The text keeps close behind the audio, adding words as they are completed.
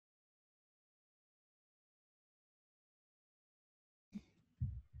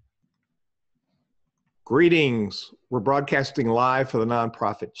Greetings. We're broadcasting live for the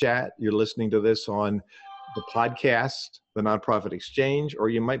Nonprofit Chat. You're listening to this on the podcast, the Nonprofit Exchange, or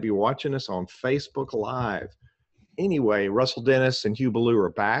you might be watching us on Facebook Live. Anyway, Russell Dennis and Hugh Ballou are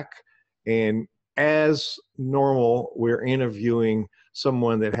back. And as normal, we're interviewing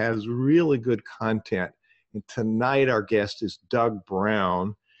someone that has really good content. And tonight, our guest is Doug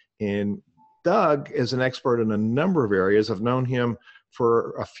Brown. And Doug is an expert in a number of areas. I've known him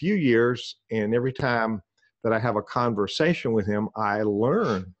for a few years, and every time that I have a conversation with him, I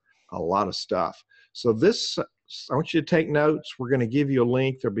learn a lot of stuff. So I want you to take notes. We're going to give you a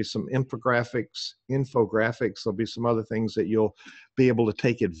link. There'll be some infographics. There'll be some other things that you'll be able to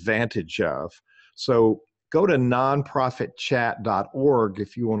take advantage of. So go to nonprofitchat.org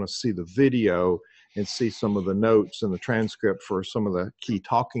if you want to see the video and see some of the notes and the transcript for some of the key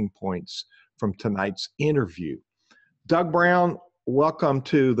talking points from tonight's interview. Doug Brown, welcome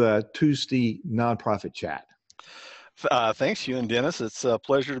to the Tuesday Nonprofit Chat. Thanks, Hugh and Dennis. It's a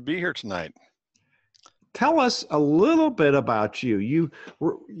pleasure to be here tonight. Tell us a little bit about you. You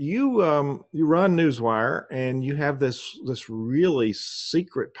run Newswire, and you have this really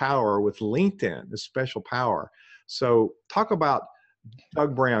secret power with LinkedIn, this special power. So talk about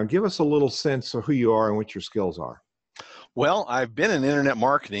Doug Brown. Give us a little sense of who you are and what your skills are. Well, I've been in internet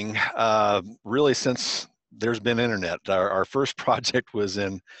marketing really since there's been internet. Our first project was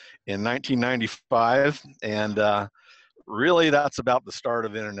in 1995, and really that's about the start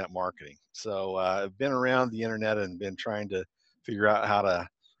of internet marketing. So I've been around the internet and been trying to figure out how to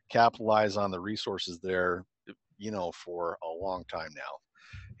capitalize on the resources there, for a long time now.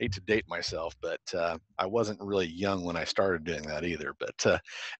 Hate to date myself, but I wasn't really young when I started doing that either. But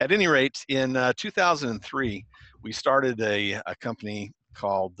at any rate, in 2003, we started a company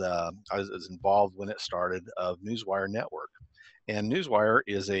called, I was involved when it started, of Newswire Network. And Newswire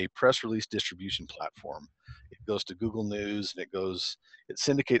is a press release distribution platform. It goes to Google News, and it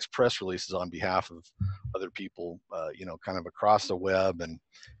syndicates press releases on behalf of other people, kind of across the web and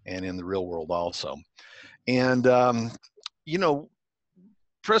in the real world also. And,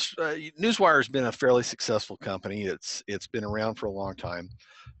 Newswire has been a fairly successful company. It's been around for a long time,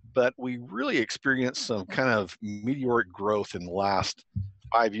 but we really experienced some kind of meteoric growth in the last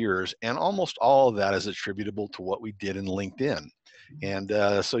 5 years, and almost all of that is attributable to what we did in LinkedIn. And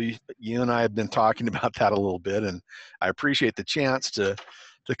so you and I have been talking about that a little bit, and I appreciate the chance to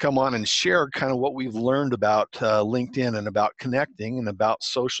come on and share kind of what we've learned about LinkedIn and about connecting and about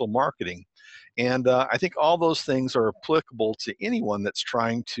social marketing. And I think all those things are applicable to anyone that's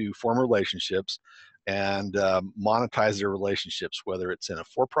trying to form relationships and monetize their relationships, whether it's in a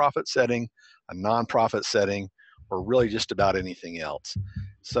for-profit setting, a nonprofit setting, or really just about anything else.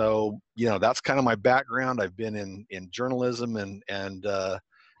 So, that's kind of my background. I've been in journalism and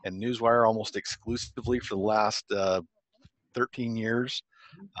Newswire almost exclusively for the last 13 years.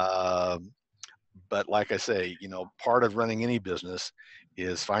 But like I say, part of running any business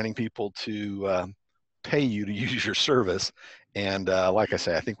is finding people to pay you to use your service. And like I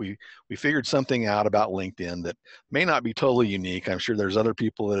say, I think we figured something out about LinkedIn that may not be totally unique. I'm sure there's other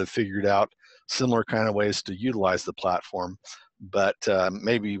people that have figured out similar kind of ways to utilize the platform. But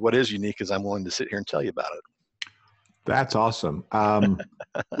maybe what is unique is I'm willing to sit here and tell you about it. That's awesome.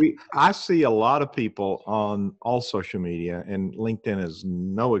 I see a lot of people on all social media, and LinkedIn is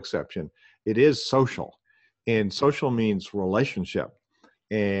no exception. It is social, and social means relationship.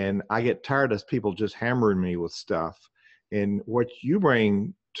 And I get tired of people just hammering me with stuff. And what you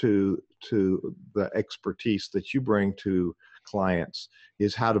bring to the expertise that you bring to clients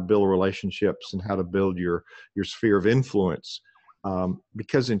is how to build relationships and how to build your sphere of influence.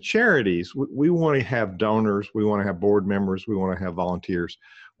 Because in charities, we want to have donors, we want to have board members, we want to have volunteers,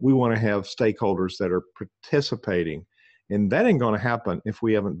 we want to have stakeholders that are participating. And that ain't going to happen if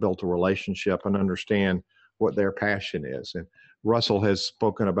we haven't built a relationship and understand what their passion is. And Russell has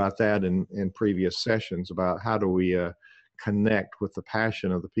spoken about that in previous sessions about how do we connect with the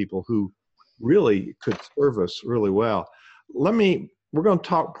passion of the people who really could serve us really well. We're going to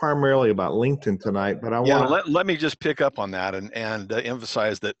talk primarily about LinkedIn tonight, but let me just pick up on that and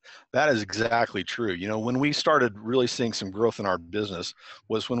emphasize that is exactly true. When we started really seeing some growth in our business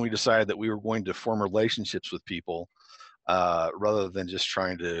was when we decided that we were going to form relationships with people rather than just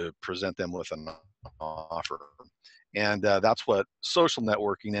trying to present them with an offer. And that's what social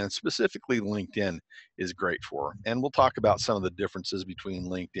networking and specifically LinkedIn is great for. And we'll talk about some of the differences between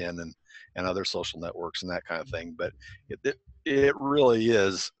LinkedIn and other social networks and that kind of thing. But it really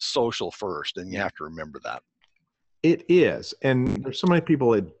is social first, and you have to remember that. It is. And there's so many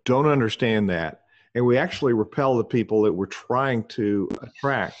people that don't understand that. And we actually repel the people that we're trying to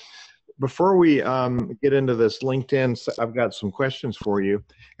attract. before we get into this LinkedIn, I've got some questions for you,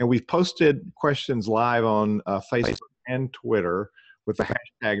 and we've posted questions live on Facebook and Twitter with the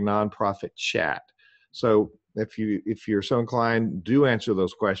hashtag nonprofit chat. So if you're so inclined, do answer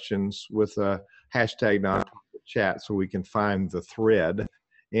those questions with a hashtag nonprofit chat so we can find the thread.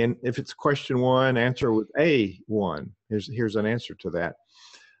 And if it's question one, answer with A1. Here's an answer to that.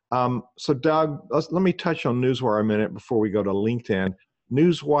 So Doug, let me touch on Newswire a minute before we go to LinkedIn.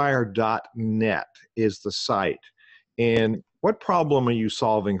 Newswire.net is the site. And what problem are you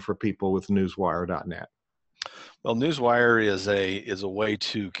solving for people with Newswire.net? Well, Newswire is a way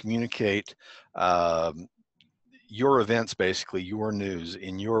to communicate your events, basically your news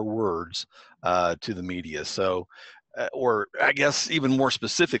in your words to the media. So, or I guess even more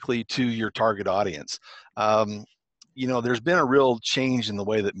specifically to your target audience. You know, there's been a real change in the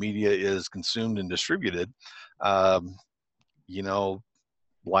way that media is consumed and distributed. You know,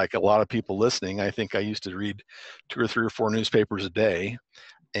 like a lot of people listening, I think I used to read 2 or 3 or 4 newspapers a day,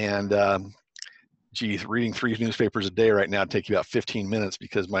 and geez, reading 3 newspapers a day right now take you about 15 minutes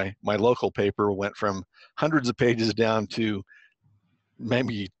because my local paper went from hundreds of pages down to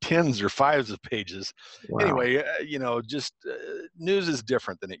maybe tens or fives of pages. Wow. Anyway, you know, just news is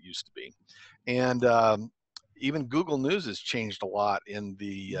different than it used to be, and even Google News has changed a lot in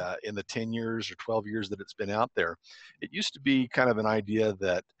the 10 years or 12 years that it's been out there. It used to be kind of an idea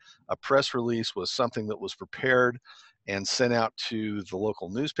that a press release was something that was prepared and sent out to the local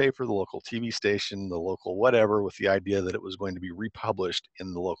newspaper, the local TV station, the local whatever, with the idea that it was going to be republished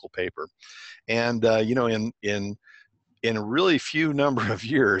in the local paper. And you know, in a really few number of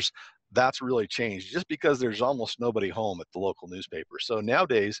years, that's really changed just because there's almost nobody home at the local newspaper. So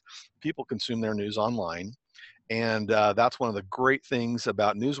nowadays, people consume their news online. And that's one of the great things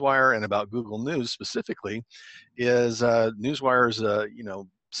about Newswire and about Google News specifically is Newswire is, you know,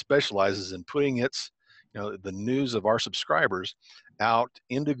 specializes in putting its, you know, the news of our subscribers out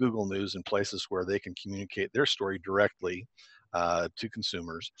into Google News in places where they can communicate their story directly to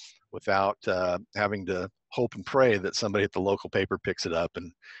consumers without having to hope and pray that somebody at the local paper picks it up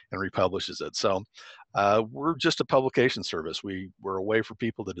and republishes it. So we're just a publication service. We're a way for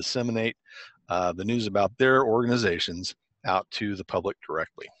people to disseminate the news about their organizations out to the public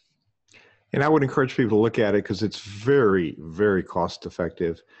directly. And I would encourage people to look at it because it's very, very cost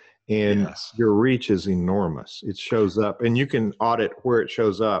effective. And yes, your reach is enormous. It shows up, and you can audit where it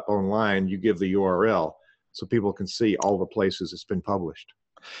shows up online. You give the URL so people can see all the places it's been published.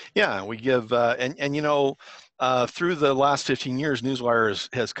 Yeah, we give, and you know, through the last 15 years, Newswire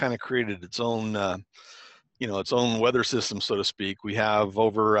has kind of created its own, you know, its own weather system, so to speak. We have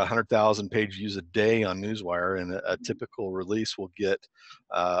over 100,000 page views a day on Newswire, and a typical release will get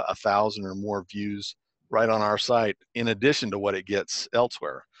 1,000 or more views right on our site, in addition to what it gets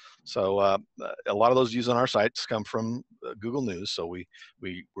elsewhere. So a lot of those views on our sites come from Google News. So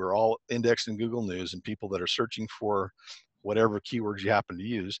we're all indexed in Google News, and people that are searching for whatever keywords you happen to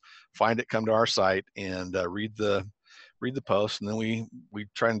use, find it, come to our site, and read the post. And then we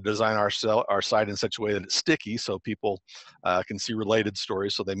try and design our site in such a way that it's sticky, so people can see related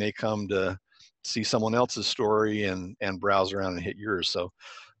stories. So they may come to see someone else's story and browse around and hit yours. So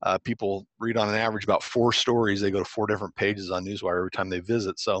people read on an average about 4 stories. They go to 4 different pages on Newswire every time they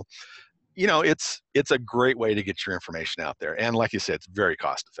visit. So, you know, it's a great way to get your information out there. And like you said, it's very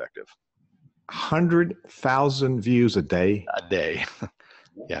cost effective. 100,000 views a day. A day.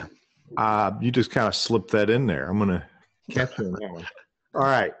 Yeah. You just kind of slipped that in there. I'm going to catch you on that one. All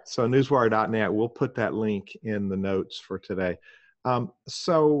right. So newswire.net, we'll put that link in the notes for today.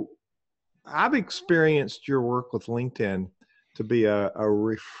 So I've experienced your work with LinkedIn to be a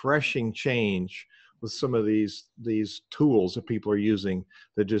refreshing change with some of these tools that people are using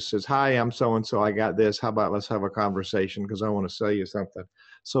that just says, hi, I'm so-and-so, I got this. How about let's have a conversation because I want to sell you something.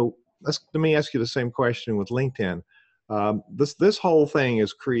 So let me ask you the same question with LinkedIn. This whole thing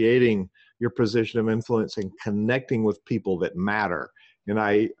is creating your position of influence and connecting with people that matter. And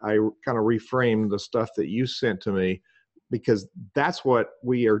I kind of reframed the stuff that you sent to me because that's what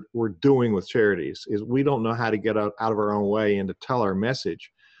we're doing with charities is we don't know how to get out of our own way and to tell our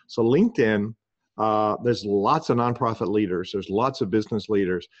message. So LinkedIn, there's lots of nonprofit leaders. There's lots of business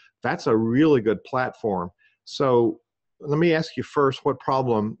leaders. That's a really good platform. So let me ask you first what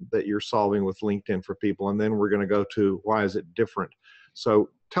problem that you're solving with LinkedIn for people, and then we're going to go to why is it different. So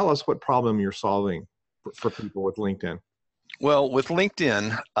tell us what problem you're solving for people with LinkedIn. Well, with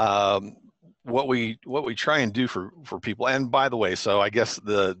LinkedIn, what we try and do for people, and by the way, so I guess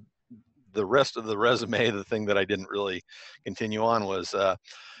the rest of the resume, the thing that I didn't really continue on was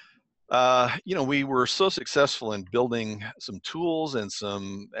We were so successful in building some tools and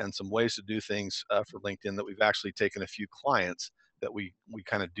some ways to do things for LinkedIn that we've actually taken a few clients that we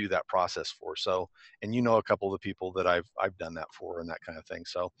kind of do that process for. So, and a couple of the people that I've done that for and that kind of thing.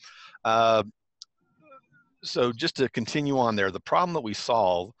 So, so just to continue on there, the problem that we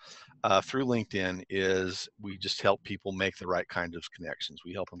solve through LinkedIn is we just help people make the right kind of connections.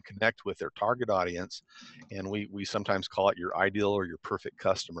 We help them connect with their target audience, and we sometimes call it your ideal or your perfect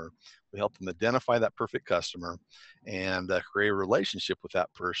customer. We help them identify that perfect customer and create a relationship with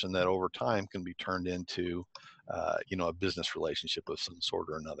that person that over time can be turned into a business relationship of some sort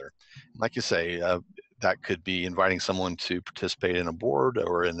or another. Like you say, that could be inviting someone to participate in a board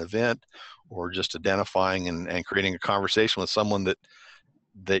or an event, or just identifying and creating a conversation with someone that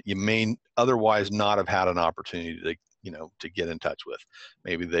you may otherwise not have had an opportunity to get in touch with.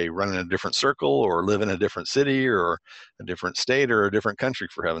 Maybe they run in a different circle or live in a different city or a different state or a different country,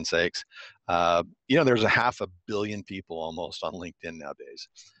 for heaven's sakes. There's 500 million people almost on LinkedIn nowadays.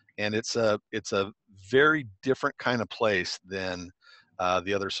 And it's a very different kind of place than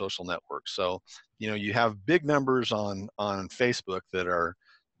the other social networks. So, you have big numbers on Facebook that are,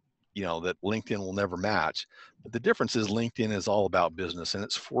 that LinkedIn will never match. But the difference is LinkedIn is all about business and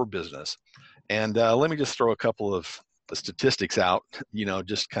it's for business. And let me just throw a couple of the statistics out,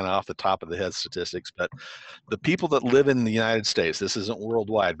 just kind of off the top of the head statistics. But the people that live in the United States, this isn't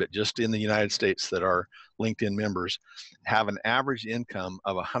worldwide, but just in the United States that are LinkedIn members, have an average income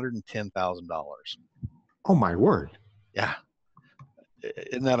of $110,000. Oh, my word. Yeah.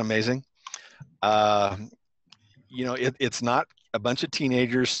 Isn't that amazing? It's not a bunch of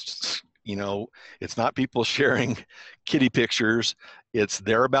teenagers, it's not people sharing kitty pictures.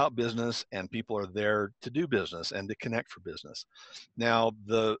 They're about business, and people are there to do business and to connect for business. Now,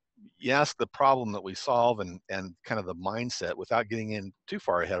 you ask the problem that we solve and kind of the mindset without getting in too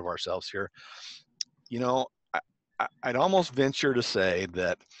far ahead of ourselves here. I'd almost venture to say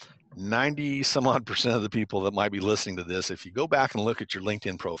that 90 some odd percent of the people that might be listening to this, if you go back and look at your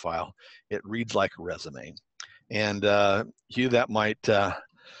LinkedIn profile, it reads like a resume. And Hugh, that might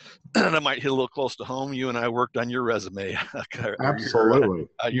that might hit a little close to home. You and I worked on your resume, absolutely,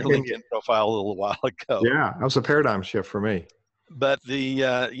 your LinkedIn profile a little while ago. Yeah, that was a paradigm shift for me. But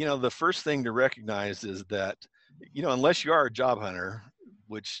the first thing to recognize is that unless you are a job hunter,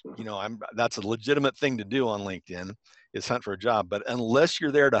 which that's a legitimate thing to do on LinkedIn, is hunt for a job. But unless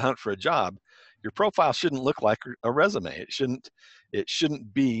you're there to hunt for a job, your profile shouldn't look like a resume. It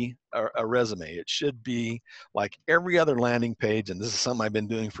shouldn't be a resume. It should be like every other landing page, and this is something I've been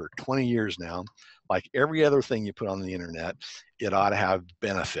doing for 20 years now. Like every other thing you put on the internet, it ought to have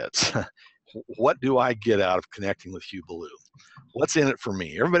benefits. What do I get out of connecting with Hugh Ballou? What's in it for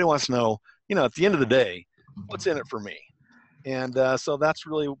me? Everybody wants to know, at the end of the day, what's in it for me? And so that's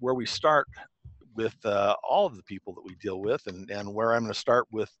really where we start with all of the people that we deal with, and where I'm going to start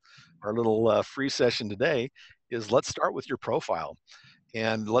with our little free session today is let's start with your profile,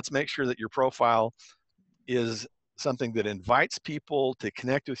 and let's make sure that your profile is something that invites people to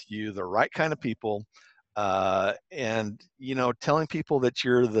connect with you, the right kind of people, and telling people that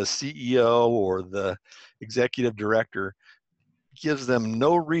you're the CEO or the executive director gives them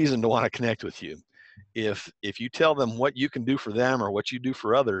no reason to want to connect with you. If you tell them what you can do for them or what you do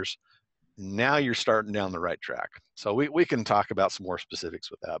for others, now you're starting down the right track. So we can talk about some more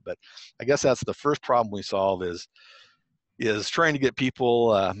specifics with that, but I guess that's the first problem we solve is trying to get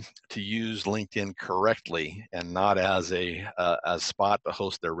people to use LinkedIn correctly and not as a spot to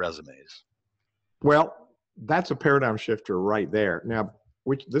host their resumes. Well, that's a paradigm shifter right there. Now,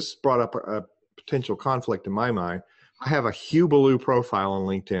 this brought up a potential conflict in my mind. I have a Hugh Ballou profile on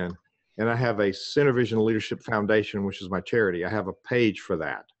LinkedIn, and I have a CenterVision Leadership Foundation, which is my charity. I have a page for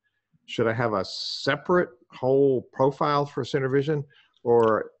that. Should I have a separate whole profile for CenterVision,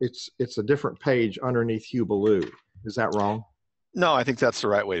 or it's a different page underneath Hugh Ballou? Is that wrong? No, I think that's the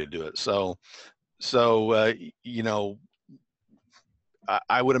right way to do it. So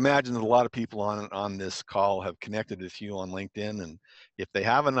I would imagine that a lot of people on this call have connected with you on LinkedIn, and if they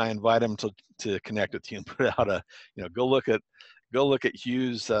haven't, I invite them to connect with you and put out go look at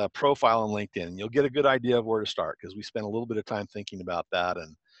Hugh's profile on LinkedIn, and you'll get a good idea of where to start, because we spent a little bit of time thinking about that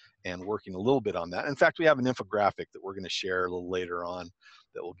and working a little bit on that. In fact, we have an infographic that we're going to share a little later on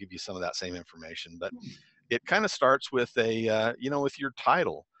that will give you some of that same information. But it kind of starts with with your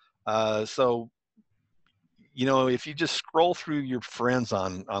title. So if you just scroll through your friends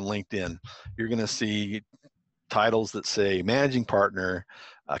on LinkedIn, you're going to see titles that say managing partner,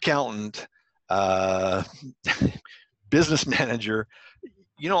 accountant, business manager.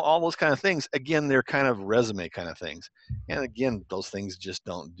 all those kind of things. Again, they're kind of resume kind of things. And again, those things just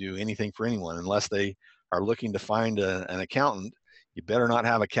don't do anything for anyone unless they are looking to find an accountant. You better not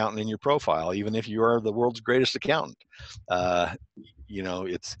have accountant in your profile, even if you are the world's greatest accountant. And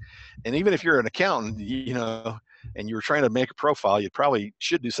even if you're an accountant, and you were trying to make a profile, you probably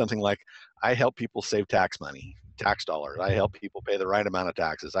should do something like, I help people save tax money, tax dollars. I help people pay the right amount of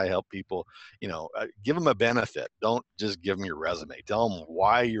taxes. I help people, give them a benefit. Don't just give them your resume. Tell them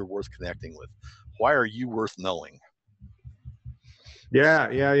why you're worth connecting with. Why are you worth knowing?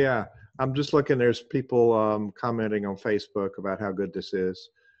 Yeah. I'm just looking, there's people commenting on Facebook about how good this is.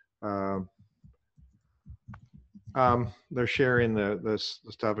 They're sharing the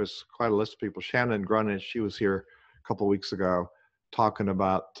stuff. Is quite a list of people. Shannon Grunish, she was here a couple of weeks ago talking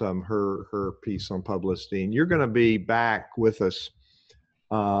about her piece on publicity. And you're going to be back with us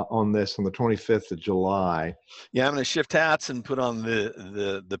on this on the 25th of July. Yeah, I'm going to shift hats and put on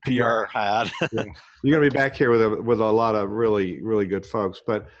the PR hat. Yeah. You're going to be back here with a lot of really, really good folks.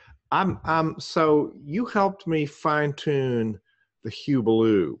 But so you helped me fine tune the Hugh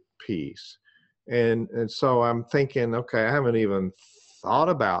Ballou piece. And so I'm thinking, okay, I haven't even thought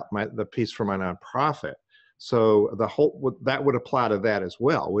about the piece for my nonprofit. So that would apply to that as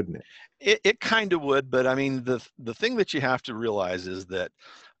well, wouldn't it? It kind of would, but I mean, the thing that you have to realize is that,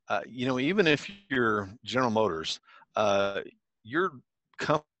 even if you're General Motors, your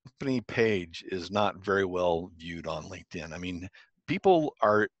company page is not very well viewed on LinkedIn. I mean, people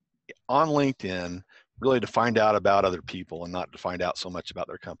are on LinkedIn really to find out about other people and not to find out so much about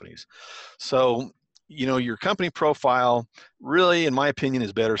their companies. So, your company profile really, in my opinion,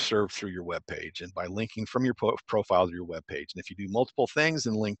 is better served through your web page and by linking from your profile to your web page. And if you do multiple things,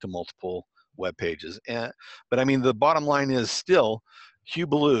 then link to multiple web pages. But I mean, the bottom line is still, Hugh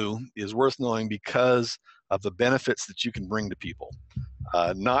Ballou is worth knowing because of the benefits that you can bring to people,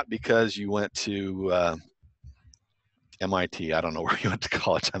 not because you went to MIT. I don't know where you went to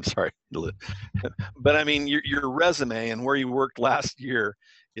college. I'm sorry. But I mean, your resume and where you worked last year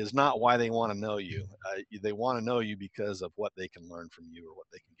is not why they want to know you. They want to know you because of what they can learn from you or what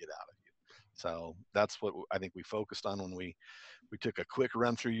they can get out of you. So that's what I think we focused on when we took a quick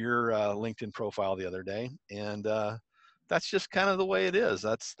run through your LinkedIn profile the other day. And that's just kind of the way it is.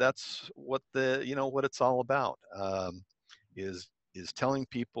 That's what what it's all about, is telling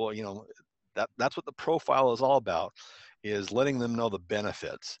people, that's what the profile is all about, is letting them know the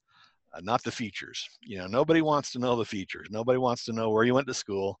benefits, not the features. Nobody wants to know the features. Nobody wants to know where you went to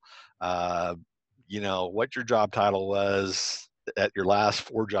school, what your job title was at your last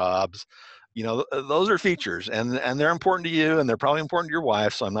 4 jobs. Those are features, and they're important to you, and they're probably important to your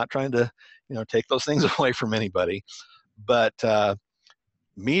wife. So I'm not trying to, take those things away from anybody. But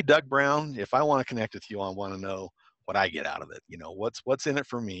me, Doug Brown, if I want to connect with you, I want to know what I get out of it. What's in it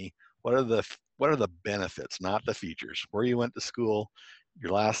for me. What are the benefits, not the features? Where you went to school,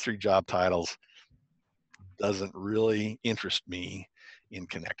 your last 3 job titles doesn't really interest me in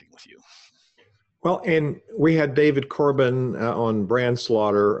connecting with you. Well, and we had David Corbin on Brand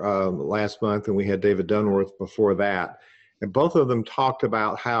Slaughter last month, and we had David Dunworth before that. And both of them talked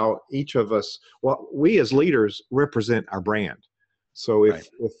about how each of us, we as leaders represent our brand. So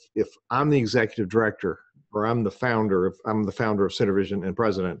if I'm the executive director, or I'm the founder of CenterVision and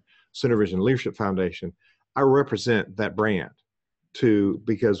president, CenterVision Leadership Foundation, I represent that brand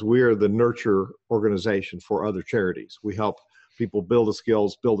because we're the nurture organization for other charities. We help people build the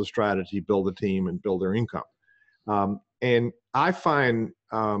skills, build a strategy, build a team, and build their income. And I find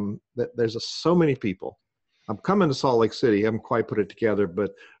that there's so many people. I'm coming to Salt Lake City. I haven't quite put it together,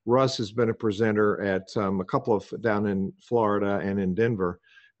 but Russ has been a presenter at a couple of down in Florida and in Denver.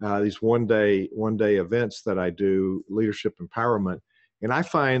 These one-day events that I do, leadership empowerment. And I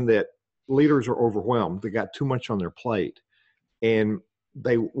find that leaders are overwhelmed. They got too much on their plate. And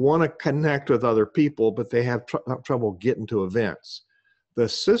they want to connect with other people, but they have trouble getting to events. The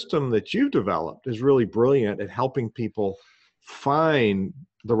system that you've developed is really brilliant at helping people find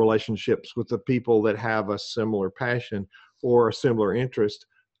the relationships with the people that have a similar passion or a similar interest,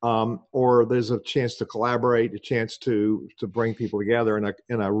 or there's a chance to collaborate, a chance to bring people together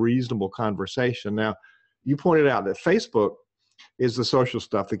in a reasonable conversation. Now, you pointed out that Facebook is the social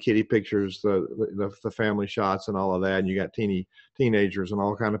stuff, the kitty pictures, the family shots and all of that, and you got teenagers and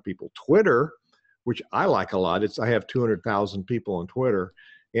all kind of people. Twitter, which I like a lot, I have 200,000 people on Twitter,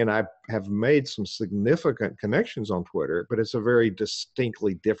 and I have made some significant connections on Twitter, but it's a very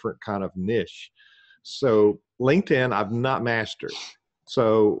distinctly different kind of niche. So LinkedIn, I've not mastered.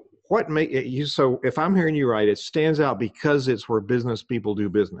 So so if I'm hearing you right, it stands out because it's where business people do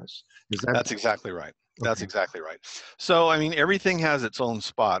business. That's exactly right. That's Okay. exactly right. So, I mean, everything has its own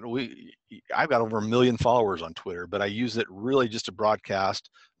spot. I've got over 1 million followers on Twitter, but I use it really just to broadcast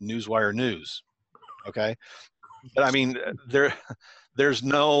Newswire news. Okay. But I mean, there's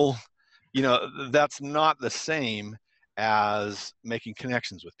no, that's not the same as making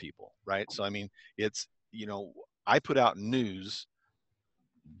connections with people, right? So, I mean, it's, I put out news,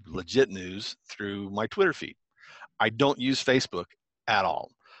 legit news through my Twitter feed. I don't use Facebook at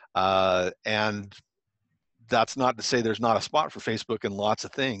all. And that's not to say there's not a spot for Facebook in lots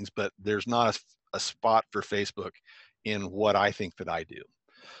of things, but there's not a spot for Facebook in what I think that I do.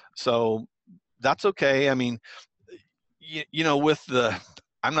 So that's okay. I mean, with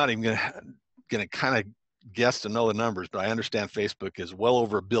I'm not even gonna kind of guess to know the numbers, but I understand Facebook is well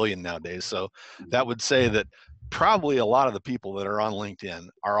over 1 billion nowadays. So that would say that probably a lot of the people that are on LinkedIn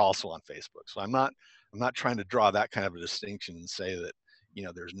are also on Facebook. So I'm not trying to draw that kind of a distinction and say that,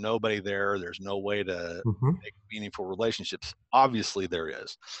 there's nobody there, there's no way to Mm-hmm. make meaningful relationships. Obviously there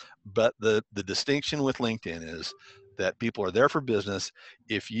is. But the distinction with LinkedIn is that people are there for business.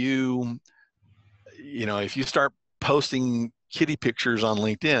 If you start posting kitty pictures on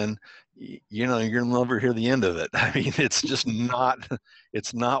LinkedIn, you're gonna never hear the end of it. I mean, it's just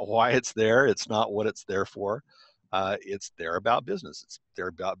it's not why it's there. It's not what it's there for. It's there about business. It's there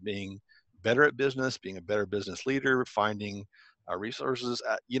about being better at business, being a better business leader, finding resources.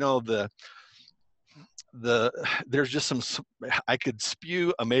 There's just I could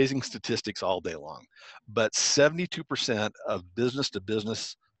spew amazing statistics all day long, but 72% of business to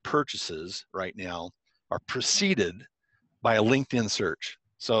business purchases right now are preceded by a LinkedIn search.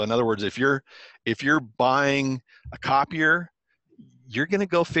 So in other words, if you're buying a copier, you're going to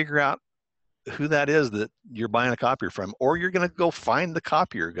go figure out who that is that you're buying a copier from, or you're going to go find the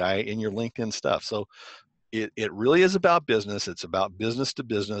copier guy in your LinkedIn stuff. So it really is about business. It's about business to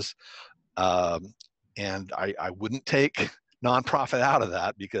business. And I wouldn't take nonprofit out of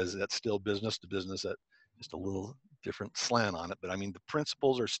that, because that's still business to business, at just a little different slant on it. But I mean, the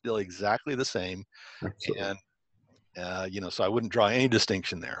principles are still exactly the same. Absolutely. And, so I wouldn't draw any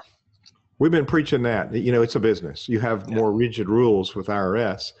distinction there. We've been preaching that, it's a business. You have Yeah. more rigid rules with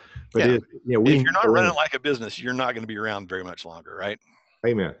IRS, but Yeah. we if you're not running like a business, you're not going to be around very much longer, right?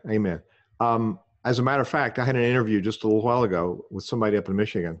 Amen. Amen. As a matter of fact, I had an interview just a little while ago with somebody up in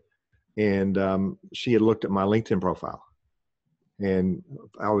Michigan, and she had looked at my LinkedIn profile, and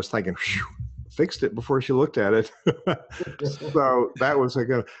I was thinking, whew, fixed it before she looked at it. So that was a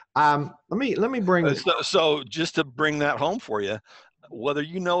good. Let me bring. So just to bring that home for you, whether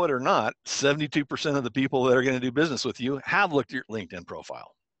you know it or not, 72% of the people that are going to do business with you have looked at your LinkedIn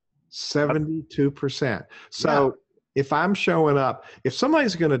profile. 72%. So if I'm showing up, if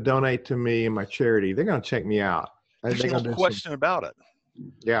somebody's going to donate to me and my charity, they're going to check me out. There's no question about it.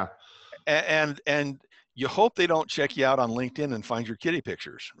 Yeah. And you hope they don't check you out on LinkedIn and find your kitty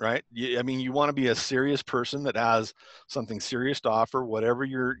pictures, right? I mean, you want to be a serious person that has something serious to offer, whatever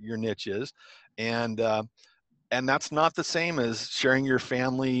your niche is. And that's not the same as sharing your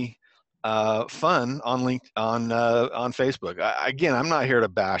family fun on Facebook. Again, I'm not here to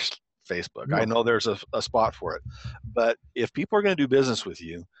bash Facebook. No. I know there's a spot for it, but if people are going to do business with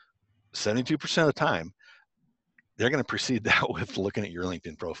you, 72% of the time, they're going to precede that with looking at your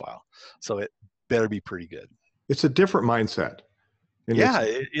LinkedIn profile. So it better be pretty good. It's a different mindset. And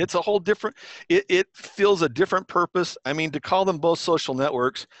it's a whole different, it fills a different purpose. I mean, to call them both social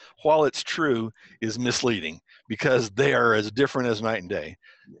networks, while it's true, is misleading, because they are as different as night and day.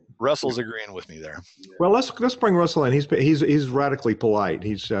 Russell's agreeing with me there. Well, let's bring Russell in. He's radically polite.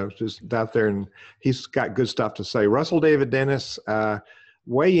 He's just out there, and he's got good stuff to say. Russell David Dennis,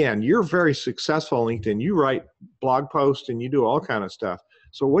 weigh in. You're very successful on LinkedIn. You write blog posts and you do all kind of stuff.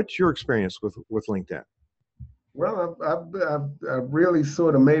 So what's your experience with LinkedIn? Well, I've really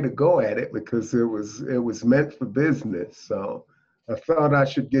sort of made a go at it, because it was meant for business. So I thought I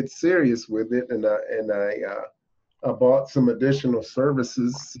should get serious with it, and I bought some additional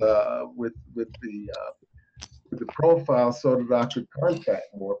services with the profile, so that I could contact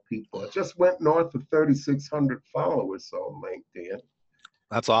more people. I just went north of 3,600 followers on LinkedIn.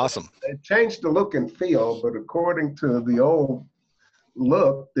 That's awesome. It changed the look and feel, but according to the old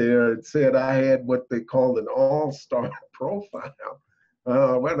look there, it said I had what they call an all-star profile.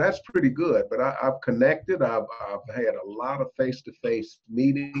 Well, that's pretty good, but I've connected. I've had a lot of face-to-face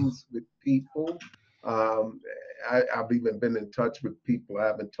meetings with people. I've even been in touch with people I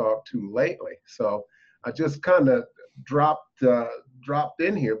haven't talked to lately. So I just kind of dropped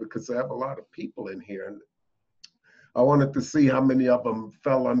in here because I have a lot of people in here. And I wanted to see how many of them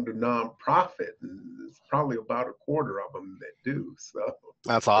fell under nonprofit, and it's probably about a quarter of them that do. So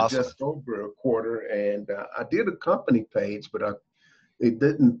That's awesome. just over a quarter. And I did a company page, but it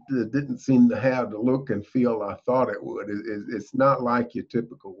didn't seem to have the look and feel I thought it would. It's not like your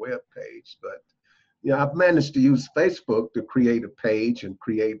typical web page, but yeah, I've managed to use Facebook to create a page and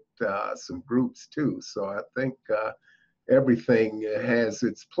create some groups too. So I think everything has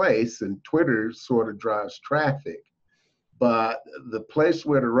its place, and Twitter sort of drives traffic. But the place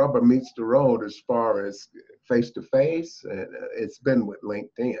where the rubber meets the road as far as face-to-face, it's been with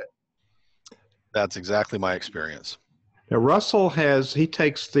LinkedIn. That's exactly my experience. Now, Russell he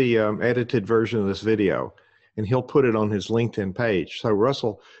takes the edited version of this video and he'll put it on his LinkedIn page. So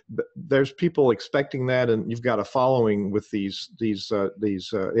Russell, there's people expecting that, and you've got a following with these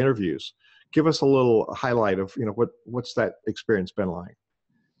interviews. Give us a little highlight of, what's that experience been like?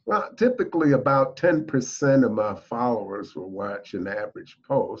 Well, typically about 10% of my followers will watch an average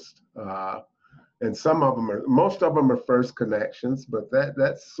post. And most of them are first connections, but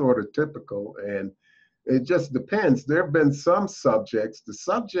that's sort of typical. And it just depends. There have been some subjects. The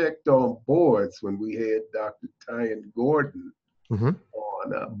subject on boards, when we had Dr. Tyan Gordon on,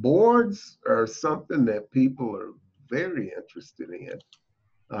 boards are something that people are very interested in.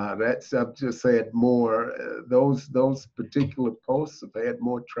 I've just had more, those particular posts have had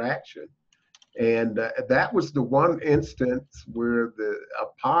more traction. And that was the one instance where a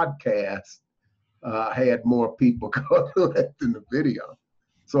podcast had more people go to it than the video.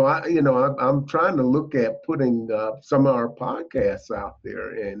 So I'm trying to look at putting some of our podcasts out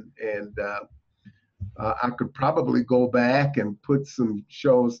there, and I could probably go back and put some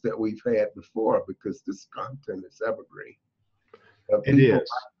shows that we've had before, because this content is evergreen. People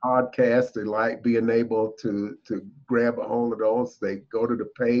like podcasts, they like being able to grab a hold of those. They go to the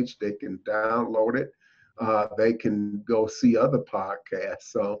page, they can download it, they can go see other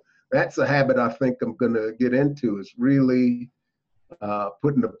podcasts. So that's a habit I think I'm going to get into, is really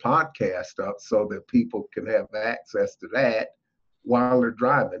putting the podcast up so that people can have access to that while they're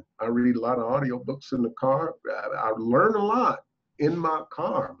driving. I read a lot of audiobooks in the car. I learn a lot in my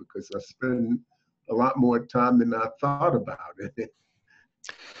car because I spend a lot more time than I thought about it.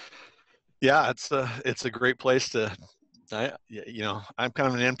 Yeah, it's a great place to. I'm kind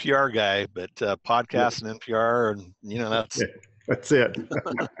of an NPR guy, but podcasts and NPR, and that's it.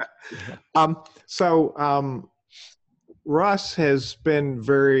 Russ has been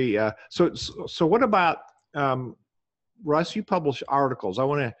very. So what about Russ? You publish articles. I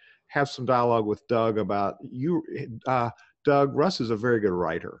want to have some dialogue with Doug about you. Doug, Russ is a very good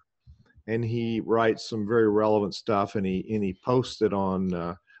writer, and he writes some very relevant stuff, and he posts it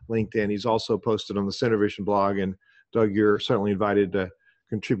on LinkedIn. He's also posted on the CenterVision blog. And Doug, you're certainly invited to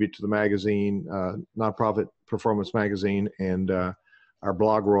contribute to the magazine, Nonprofit Performance Magazine, and our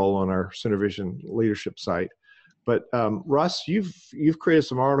blog roll on our CenterVision leadership site. But Russ, you've created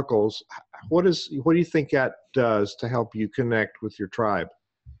some articles. What do you think that does to help you connect with your tribe?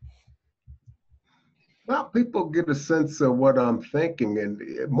 Well, people get a sense of what I'm thinking, and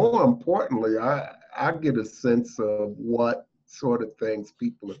more importantly, I get a sense of what sort of things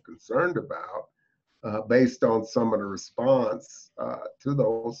people are concerned about based on some of the response to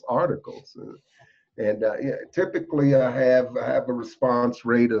those articles. And typically, I have a response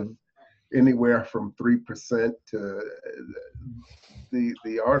rate of anywhere from 3% to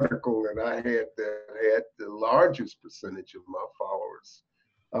the article that I had that had the largest percentage of my followers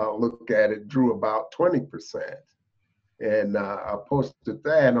look at it drew about 20%. And I posted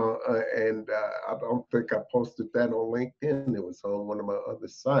that on, and I don't think I posted that on LinkedIn. It was on one of my other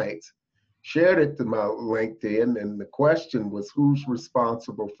sites. Shared it to my LinkedIn, and the question was, who's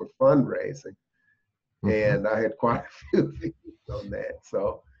responsible for fundraising? And I had quite a few views on that.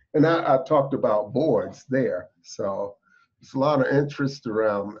 So, and I talked about boards there. So there's a lot of interest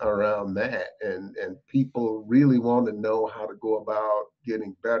around that, and people really want to know how to go about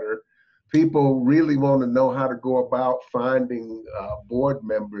getting better. People really want to know how to go about finding board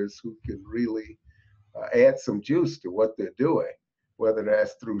members who can really add some juice to what they're doing, whether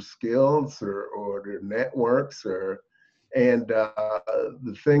that's through skills or their networks. And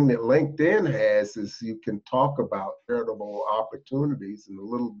the thing that LinkedIn has is you can talk about charitable opportunities and a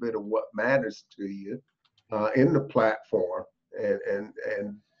little bit of what matters to you in the platform, and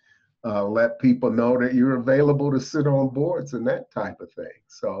let people know that you're available to sit on boards and that type of thing.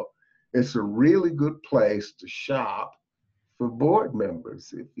 So it's a really good place to shop for board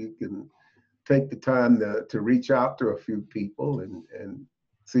members if you can take the time to reach out to a few people and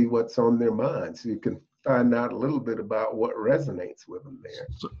see what's on their minds. You can find out a little bit about what resonates with them there.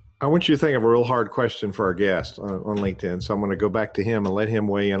 So I want you to think of a real hard question for our guest on LinkedIn. So I'm going to go back to him and let him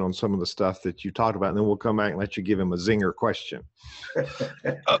weigh in on some of the stuff that you talked about, and then we'll come back and let you give him a zinger question.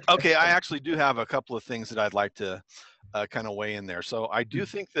 Okay, I actually do have a couple of things that I'd like to kind of weigh in there. So I do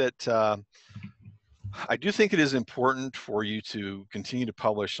think that it is important for you to continue to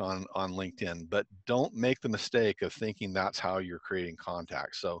publish on LinkedIn, but don't make the mistake of thinking that's how you're creating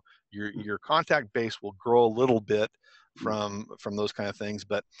contacts. So your contact base will grow a little bit from those kind of things,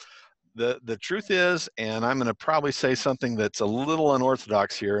 but the truth is, and I'm going to probably say something that's a little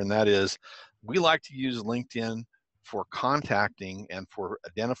unorthodox here, and that is, we like to use LinkedIn for contacting and for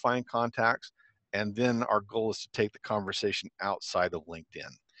identifying contacts, and then our goal is to take the conversation outside of LinkedIn.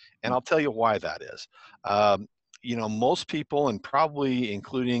 And I'll tell you why that is. You know, most people, and probably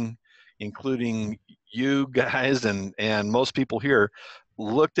including you guys and most people here,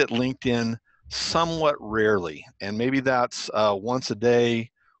 looked at LinkedIn somewhat rarely. And maybe that's once a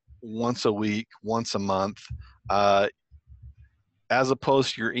day, once a week, once a month, as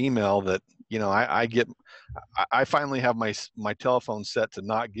opposed to your email that, you know, I finally have my telephone set to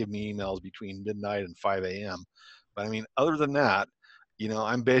not give me emails between midnight and 5 a.m. But I mean, other than that, you know,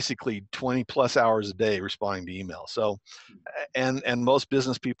 I'm basically 20 plus hours a day responding to email. So, and most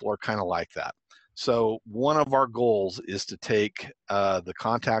business people are kind of like that. So one of our goals is to take the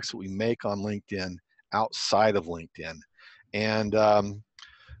contacts that we make on LinkedIn outside of LinkedIn. And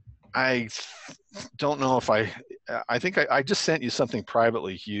I don't know if I think I just sent you something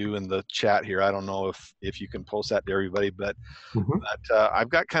privately, Hugh, in the chat here. I don't know if you can post that to everybody, but, but I've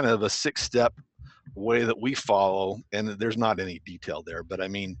got kind of a 6-step way that we follow, and there's not any detail there, but I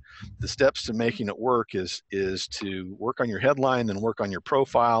mean, the steps to making it work is to work on your headline, then work on your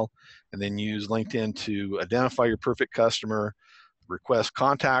profile, and then use LinkedIn to identify your perfect customer, request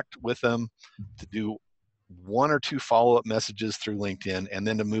contact with them, to do 1 or 2 follow-up messages through LinkedIn, and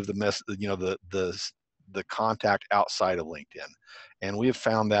then to move the contact outside of LinkedIn. And we have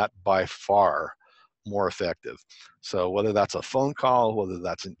found that by far more effective. So whether that's a phone call, whether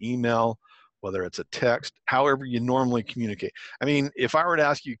that's an email, whether it's a text, however you normally communicate. I mean, if I were to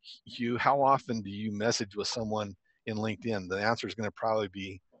ask you, Hugh, how often do you message with someone in LinkedIn? The answer is going to probably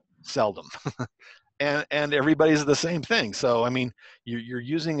be seldom. And everybody's the same thing. So, I mean, you're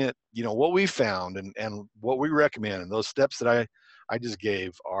using it, you know, what we found and what we recommend, and those steps that I just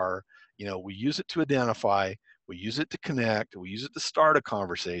gave are, you know, we use it to identify, we use it to connect, we use it to start a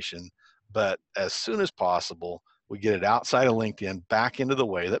conversation, but as soon as possible, we get it outside of LinkedIn back into the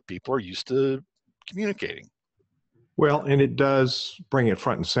way that people are used to communicating. Well, and it does bring it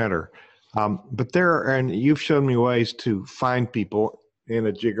front and center. But and you've shown me ways to find people in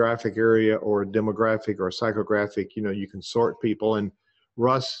a geographic area or a demographic or a psychographic. You know, you can sort people, and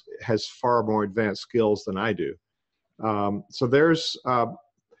Russ has far more advanced skills than I do. So there's,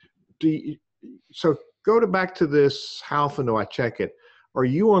 so go back to this, how often do I check it? Are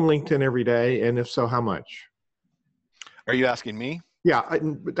you on LinkedIn every day? And if so, how much? Are you asking me? Yeah,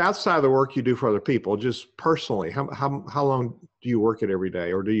 but outside of the work you do for other people, just personally, how long do you work it every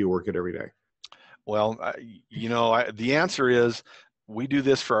day, or do you work it every day? Well, you know, the answer is we do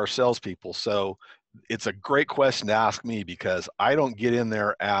this for our salespeople. So it's a great question to ask me, because I don't get in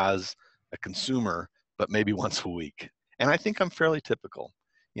there as a consumer, but maybe once a week. And I think I'm fairly typical.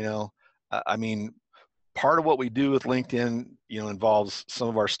 You know, I mean, part of what we do with LinkedIn, you know, involves some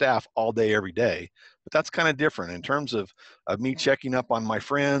of our staff all day, every day. But that's kind of different in terms of me checking up on my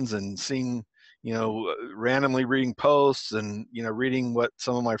friends and seeing, you know, randomly reading posts and, you know, reading what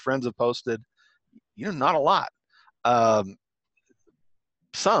some of my friends have posted. You know, not a lot.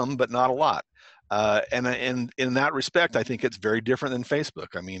 Some, but not a lot. And in that respect, I think it's very different than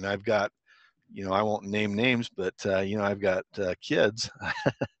Facebook. I mean, I've got, you know, I won't name names, but, you know, I've got kids,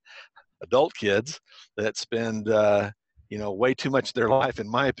 adult kids that spend, you know, way too much of their life, in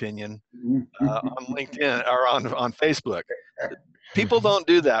my opinion, on LinkedIn or on Facebook. People don't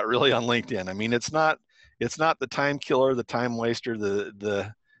do that really on LinkedIn. I mean, it's not the time killer, the time waster,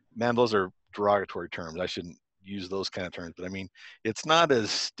 man, those are derogatory terms. I shouldn't use those kind of terms, but I mean, it's not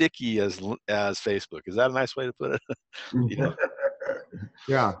as sticky as Facebook. Is that a nice way to put it? You know?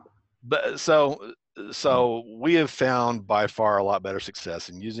 Yeah. But so we have found by far a lot better success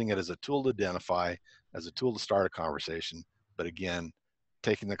in using it as a tool to identify, as a tool to start a conversation. But again,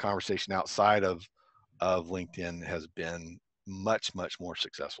 taking the conversation outside of LinkedIn has been much, much more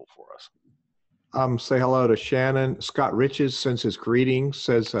successful for us. Say hello to Shannon. Scott Riches sends his greetings,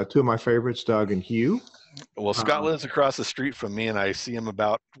 says 2 of my favorites, Doug and Hugh. Well, Scott lives across the street from me, and I see him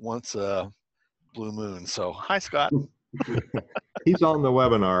about once a blue moon. So hi, Scott. He's on the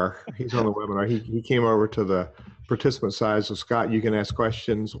webinar. He's on the webinar. He came over to the participant side. So Scott, you can ask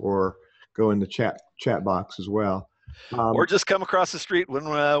questions or go in the chat box as well. Or just come across the street when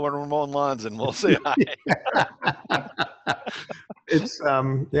we're mowing lawns and we'll say hi. It's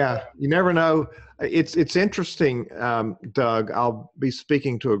yeah, you never know. It's interesting, Doug. I'll be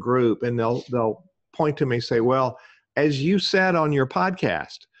speaking to a group and they'll point to me and say, well, as you said on your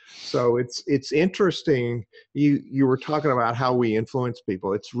podcast. So it's interesting. You were talking about how we influence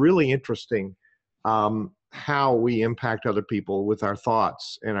people. It's really interesting how we impact other people with our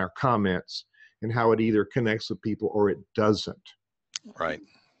thoughts and our comments, and how it either connects with people or it doesn't. Right.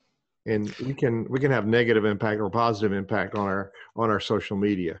 And we can have negative impact or positive impact on our social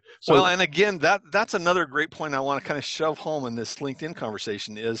media. So, well, and again, that's another great point I want to kind of shove home in this LinkedIn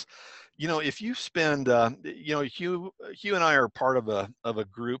conversation is, if you spend, Hugh and I are part of a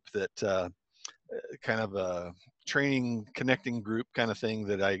group that kind of a training, connecting group kind of thing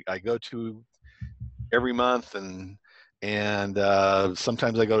that I go to every month, and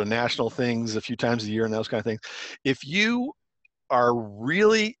sometimes I go to national things a few times a year and those kind of things. If you are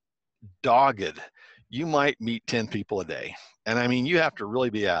really dogged, you might meet 10 people a day. And I mean, you have to really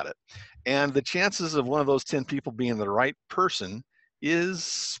be at it. And the chances of one of those 10 people being the right person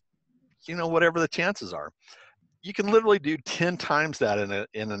is, whatever the chances are. You can literally do 10 times that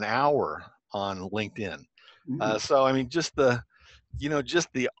in an hour on LinkedIn. So, I mean, just the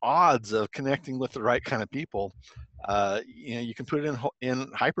odds of connecting with the right kind of people, you can put it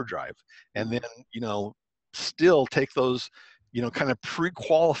in hyperdrive, and then, still take those, kind of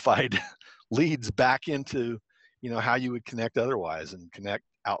pre-qualified leads back into, how you would connect otherwise and connect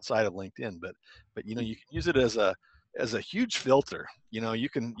outside of LinkedIn. But you can use it as a huge filter. You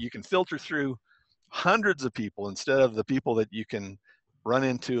can filter through hundreds of people instead of the people that you can run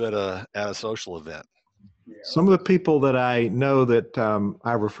into at a social event. Some of the people that I know that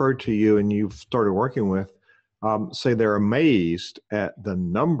I referred to you and you've started working with say they're amazed at the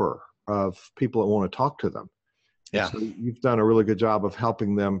number of people that want to talk to them. Yeah. So you've done a really good job of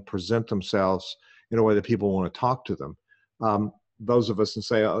helping them present themselves in a way that people want to talk to them. Those of us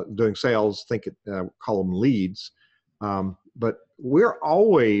doing sales call them leads. But we're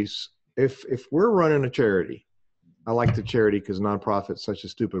always, if we're running a charity, I like the charity because nonprofit's such a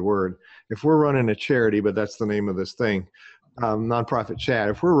stupid word. If we're running a charity, but that's the name of this thing, nonprofit chat.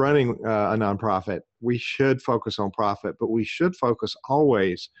 If we're running a nonprofit, we should focus on profit, but we should focus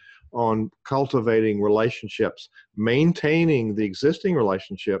always on cultivating relationships, maintaining the existing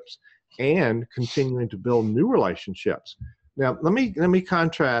relationships, and continuing to build new relationships. Now, let me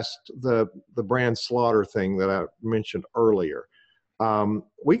contrast the brand slaughter thing that I mentioned earlier.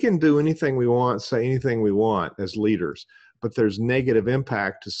 We can do anything we want, say anything we want as leaders, but there's negative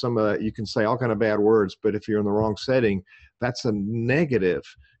impact to some of that. You can say all kind of bad words, but if you're in the wrong setting, that's a negative.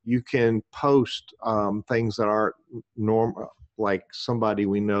 You can post things that aren't normal, like somebody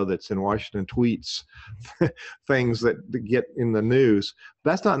we know that's in Washington tweets things that get in the news.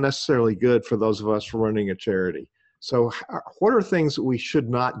 That's not necessarily good for those of us running a charity. So what are things that we should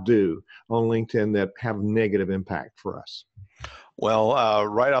not do on LinkedIn that have negative impact for us? Well,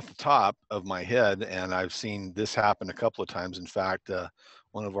 right off the top of my head, and I've seen this happen a couple of times. In fact,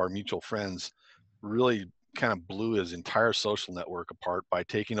 one of our mutual friends really kind of blew his entire social network apart by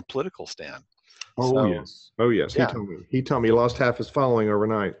taking a political stand. Oh yes. Yeah. He told me he lost half his following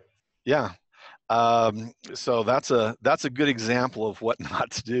overnight. Yeah. So that's a good example of what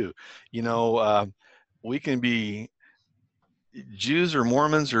not to do. We can be Jews or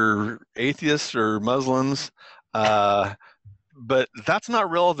Mormons or atheists or Muslims, but that's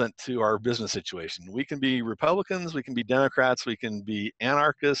not relevant to our business situation. We can be Republicans, we can be Democrats, we can be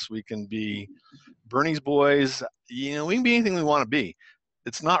anarchists, we can be Bernie's boys. We can be anything we want to be.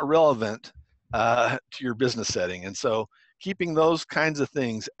 It's not relevant to your business setting. And so keeping those kinds of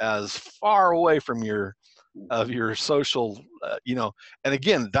things as far away from your social, and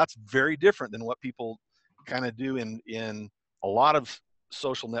again, that's very different than what people kind of do in a lot of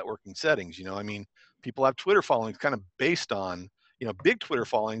social networking settings. I mean, people have Twitter followings kind of based on, big Twitter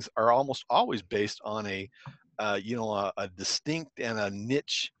followings are almost always based on a distinct and a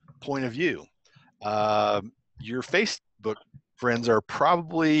niche point of view. Your Facebook friends are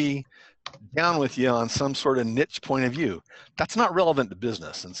probably down with you on some sort of niche point of view. That's not relevant to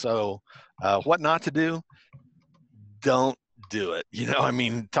business. And so what not to do, don't do it. I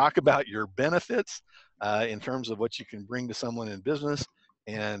mean, talk about your benefits in terms of what you can bring to someone in business,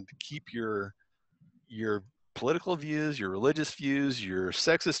 and keep your political views, your religious views, your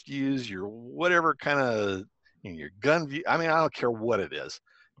sexist views, your whatever kind of, your gun view. I mean, I don't care what it is.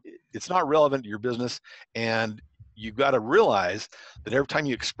 It's not relevant to your business. And you've got to realize that every time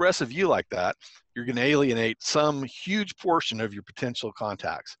you express a view like that, you're going to alienate some huge portion of your potential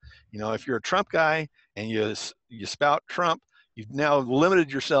contacts. You know, if you're a Trump guy and you spout Trump, you've now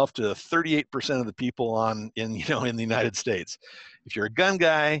limited yourself to 38% of the people in the United States. If you're a gun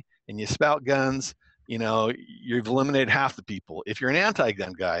guy and you spout guns, you know, you've eliminated half the people. If you're an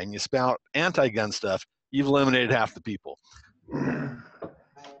anti-gun guy and you spout anti-gun stuff, you've eliminated half the people.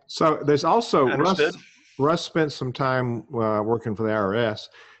 So there's also Understood? Russ spent some time working for the IRS,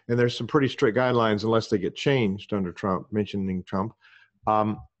 and there's some pretty strict guidelines, unless they get changed under Trump, mentioning Trump,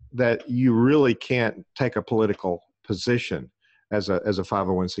 that you really can't take a political position as a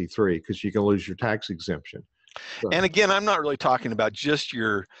 501c3 because you can lose your tax exemption. So. And again, I'm not really talking about just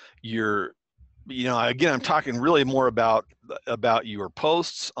your again, I'm talking really more about your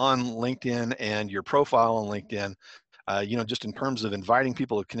posts on LinkedIn and your profile on LinkedIn. Just in terms of inviting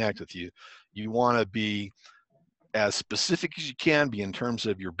people to connect with you, you want to be as specific as you can be in terms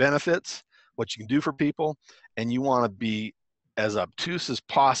of your benefits, what you can do for people, and you want to be as obtuse as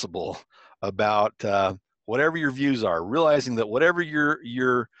possible about whatever your views are, realizing that whatever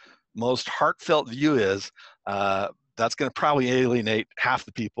your most heartfelt view is, that's going to probably alienate half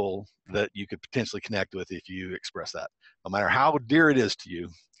the people that you could potentially connect with if you express that, no matter how dear it is to you.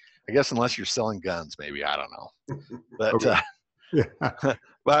 I guess unless you're selling guns, maybe, I don't know. But okay. Yeah.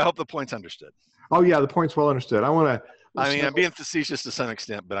 But I hope the point's understood. Oh yeah, the point's well understood. I'm being facetious to some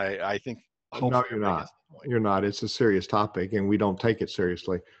extent, but I think. No, you're not. You're not. It's a serious topic, and we don't take it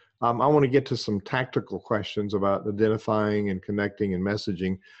seriously. I want to get to some tactical questions about identifying and connecting and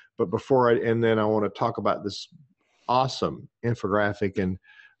messaging. But then I want to talk about this awesome infographic and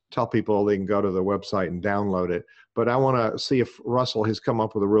tell people they can go to the website and download it. But I want to see if Russell has come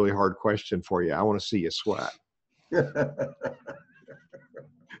up with a really hard question for you. I want to see you sweat.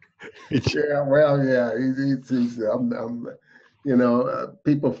 Yeah, well, yeah.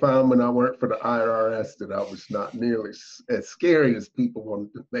 People found when I worked for the IRS that I was not nearly as scary as people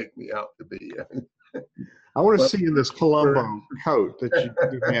wanted to make me out to be. I want to see in this Columbo coat that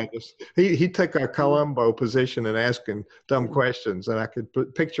you had. He took a Columbo position and asking dumb questions, and I could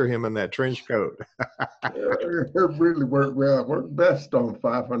picture him in that trench coat. It really worked well. It worked best on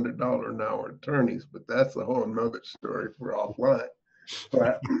 $500 an hour attorneys, but that's a whole nother story for offline.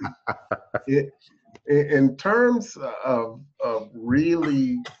 But in terms of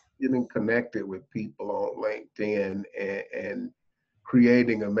really getting connected with people on LinkedIn and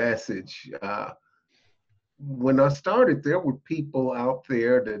creating a message, when I started, there were people out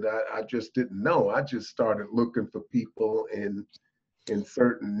there that I just didn't know. I just started looking for people in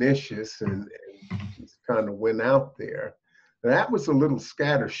certain niches and just kind of went out there. That was a little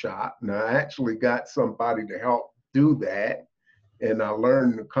scattershot, and I actually got somebody to help do that. And I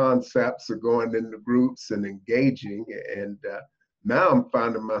learned the concepts of going into groups and engaging. And now I'm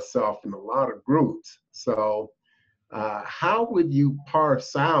finding myself in a lot of groups. So how would you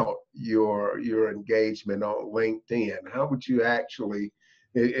parse out your engagement on LinkedIn? How would you actually,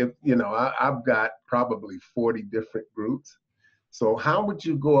 I've got probably 40 different groups. So how would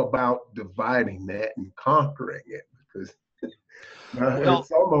you go about dividing that and conquering it? Because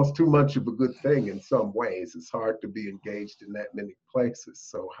it's almost too much of a good thing in some ways. It's hard to be engaged in that many places.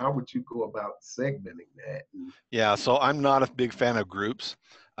 So how would you go about segmenting that? Yeah, so I'm not a big fan of groups.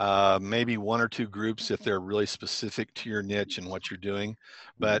 Maybe one or two groups if they're really specific to your niche and what you're doing.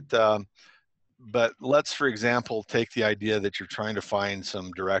 But let's, for example, take the idea that you're trying to find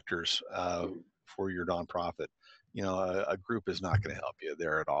some directors for your nonprofit. A group is not going to help you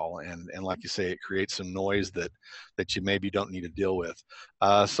there at all. And like you say, it creates some noise that you maybe don't need to deal with.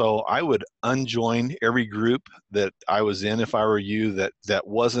 So I would unjoin every group that I was in if I were you that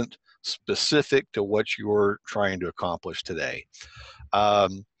wasn't specific to what you're trying to accomplish today.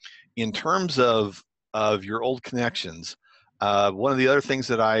 In terms of your old connections, one of the other things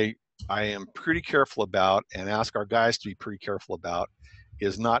that I am pretty careful about and ask our guys to be pretty careful about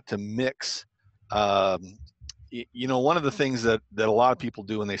is not to mix. One of the things that a lot of people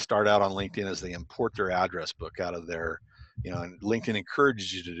do when they start out on LinkedIn is they import their address book out of their, and LinkedIn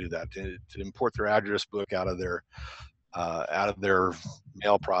encourages you to do that, to import their address book out of their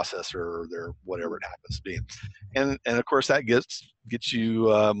mail processor or their whatever it happens to be, and of course that gets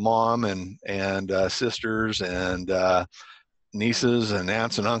you mom and sisters and nieces and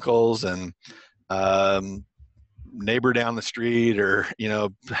aunts and uncles and neighbor down the street, or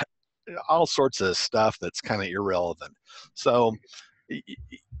all sorts of stuff that's kind of irrelevant. So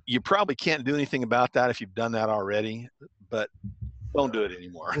you probably can't do anything about that if you've done that already, but don't do it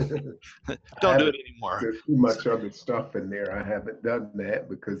anymore. Don't do it anymore. There's too much other stuff in there. I haven't done that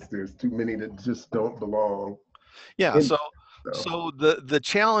because there's too many that just don't belong. Yeah. And So the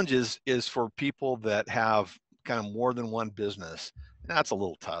challenge is for people that have kind of more than one business. That's a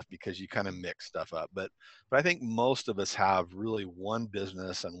little tough because you kind of mix stuff up. But I think most of us have really one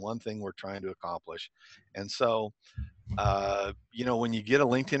business and one thing we're trying to accomplish. And so when you get a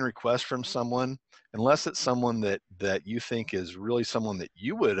LinkedIn request from someone, unless it's someone that you think is really someone that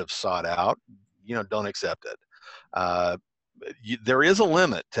you would have sought out, don't accept it. There is a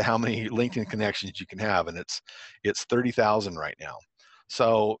limit to how many LinkedIn connections you can have, and it's 30,000 right now.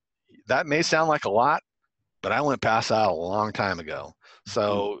 So that may sound like a lot, but I went past that a long time ago.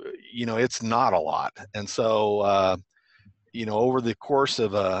 So it's not a lot. And so over the course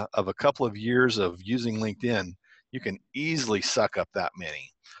of a couple of years of using LinkedIn, you can easily suck up that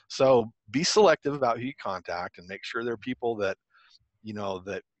many. So be selective about who you contact and make sure they're people that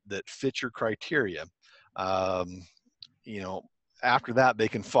that fit your criteria. After that, they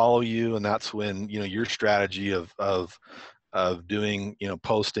can follow you, and that's when your strategy of doing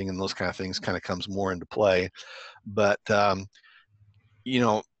posting and those kind of things kind of comes more into play. But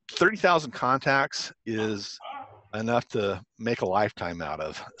 30,000 contacts is enough to make a lifetime out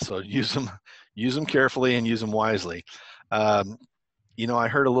of. So use them carefully and use them wisely. I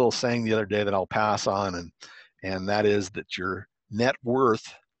heard a little saying the other day that I'll pass on, and that is that your net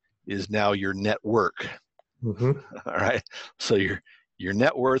worth is now your network. Mm-hmm. All right. So your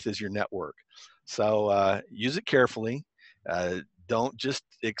net worth is your network. So use it carefully. Don't just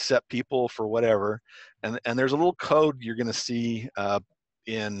accept people for whatever. And there's a little code you're going to see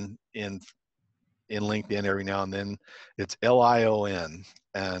in LinkedIn every now and then. It's LION,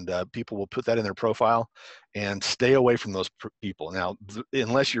 and people will put that in their profile, and stay away from those people. Now,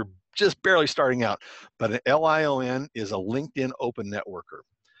 unless you're just barely starting out, but an LION is a LinkedIn open networker.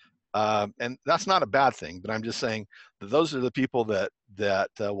 And that's not a bad thing, but I'm just saying that those are the people that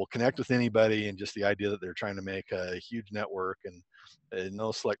will connect with anybody, and just the idea that they're trying to make a huge network and no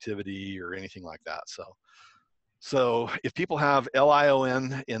selectivity or anything like that. So if people have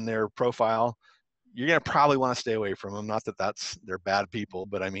LION in their profile, you're going to probably want to stay away from them. Not that they're bad people,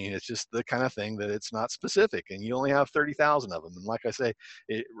 but I mean, it's just the kind of thing that it's not specific, and you only have 30,000 of them. And like I say,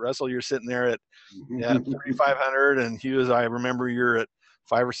 Russell, you're sitting there at 3,500, and Hugh, as I remember, you're at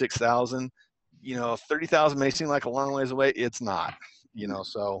 5,000 or 6,000. 30,000 may seem like a long ways away. It's not.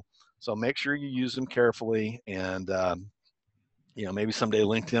 So make sure you use them carefully, and maybe someday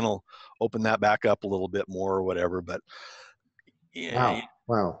LinkedIn will open that back up a little bit more or whatever. But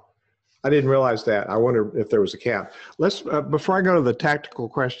wow. I didn't realize that. I wonder if there was a cap. Let's before I go to the tactical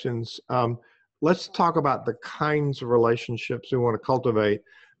questions, let's talk about the kinds of relationships we want to cultivate.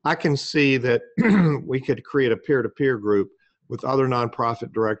 I can see that we could create a peer-to-peer group with other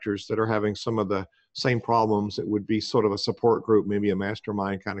nonprofit directors that are having some of the same problems. It would be sort of a support group, maybe a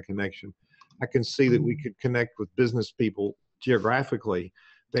mastermind kind of connection. I can see that we could connect with business people geographically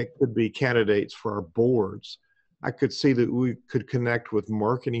that could be candidates for our boards. I could see that we could connect with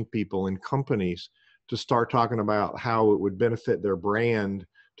marketing people in companies to start talking about how it would benefit their brand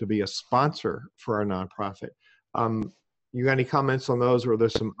to be a sponsor for our nonprofit. You got any comments on those, or are there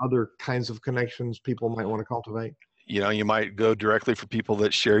some other kinds of connections people might want to cultivate? You might go directly for people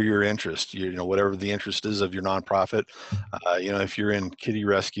that share your interest, whatever the interest is of your nonprofit. If you're in kitty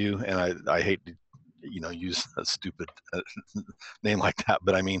rescue, and I hate to, use a stupid name like that,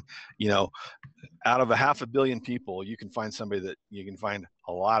 but I mean, out of 500 million people, you can find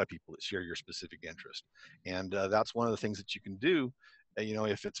a lot of people that share your specific interest. And that's one of the things that you can do.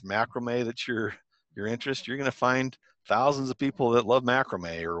 If it's macrame that's your interest, you're going to find thousands of people that love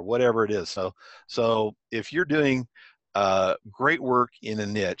macrame or whatever it is. So if you're doing great work in a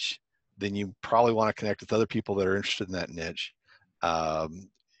niche, then you probably want to connect with other people that are interested in that niche,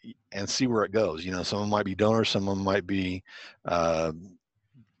 and see where it goes. Some of them might be donors, some of them might be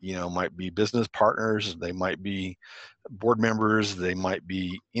might be business partners, they might be board members, they might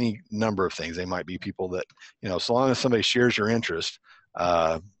be any number of things. They might be people that, so long as somebody shares your interest,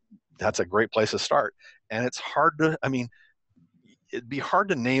 that's a great place to start. And it's hard to, it'd be hard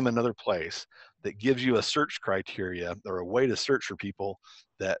to name another place that gives you a search criteria or a way to search for people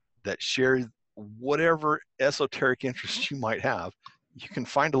that share whatever esoteric interest you might have. You can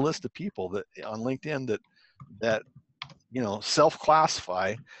find a list of people that on LinkedIn that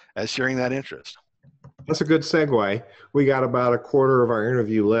self-classify as sharing that interest. That's a good segue. We got about a quarter of our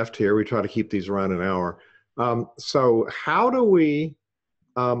interview left here. We try to keep these around an hour. So how do we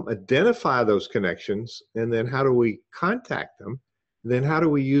identify those connections, and then how do we contact them? Then how do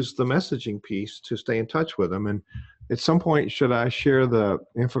we use the messaging piece to stay in touch with them? And at some point, should I share the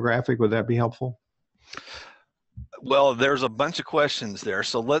infographic? Would that be helpful? Well, there's a bunch of questions there,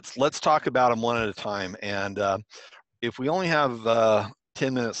 so let's talk about them one at a time. And if we only have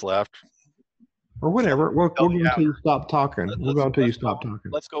 10 minutes left, or whatever, we'll go until you stop talking. We'll go until you stop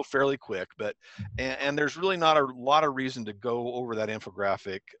talking. Let's go fairly quick, but and there's really not a lot of reason to go over that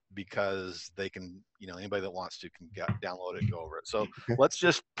infographic, because they can, anybody that wants to can download it and go over it. So let's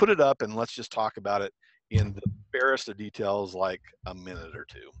just put it up and let's just talk about it in the barest of details, like a minute or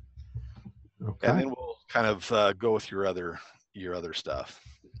two. Okay. And then we'll kind of go with your other stuff.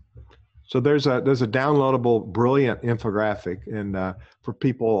 So there's a downloadable, brilliant infographic, and for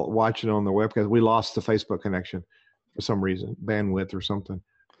people watching on the webcast, we lost the Facebook connection for some reason, bandwidth or something.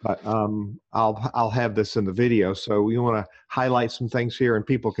 But I'll have this in the video, so we want to highlight some things here, and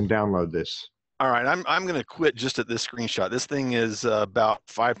people can download this. All right, I'm going to quit just at this screenshot. This thing is about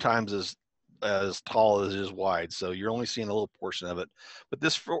 5 times as tall as it is wide, so you're only seeing a little portion of it. But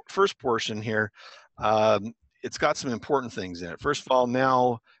this first portion here, it's got some important things in it. First of all,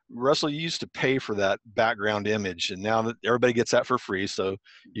 now Russell, you used to pay for that background image, and now that everybody gets that for free, so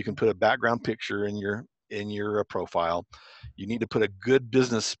you can put a background picture in your profile. You need to put a good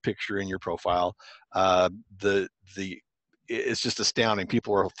business picture in your profile. It's just astounding.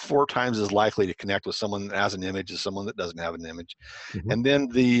 People are 4 times as likely to connect with someone that has an image as someone that doesn't have an image. Mm-hmm. And then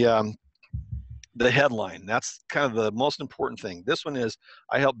the headline, that's kind of the most important thing. This one is,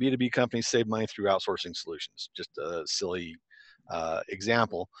 I help B2B companies save money through outsourcing solutions. Just a silly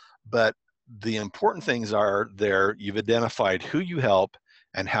example, but the important things are there. You've identified who you help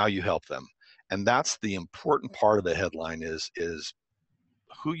and how you help them. And that's the important part of the headline is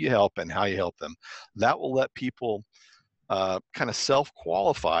who you help and how you help them. That will let people kind of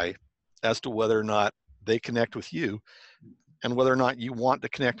self-qualify as to whether or not they connect with you and whether or not you want to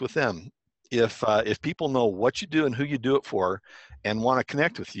connect with them. If people know what you do and who you do it for and want to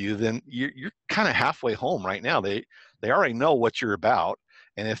connect with you, then you're kind of halfway home right now. They already know what you're about.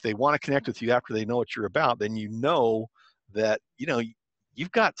 And if they want to connect with you after they know what you're about, then you know that,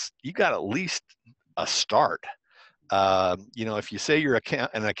 you've got at least a start. If you say you're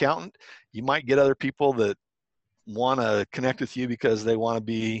an accountant, you might get other people that want to connect with you because they want to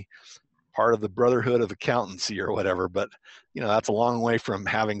be part of the brotherhood of accountancy or whatever. But, that's a long way from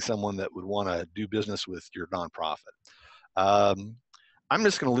having someone that would want to do business with your nonprofit. I'm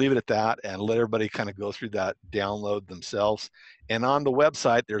just going to leave it at that and let everybody kind of go through that download themselves. And on the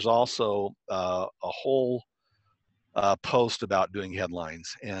website, there's also a whole post about doing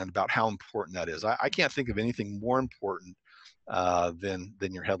headlines and about how important that is. I can't think of anything more important than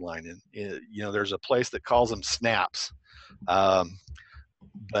your headline. And there's a place that calls them snaps.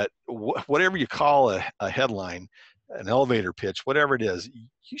 But whatever you call a headline, an elevator pitch, whatever it is,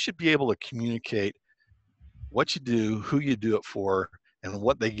 you should be able to communicate what you do, who you do it for, and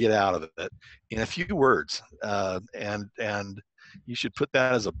what they get out of it in a few words. And you should put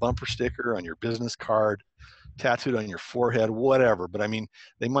that as a bumper sticker on your business card, tattooed on your forehead, whatever. But I mean,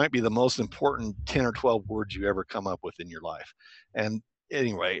 they might be the most important 10 or 12 words you ever come up with in your life. And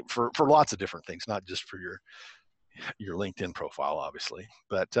anyway, for lots of different things, not just for your LinkedIn profile, obviously.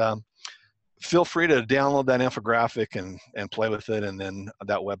 But feel free to download that infographic and play with it. And then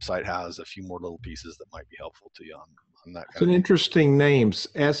that website has a few more little pieces that might be helpful to you on that. It's an interesting name,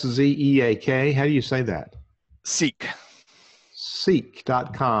 SZEAK. How do you say that? Seek.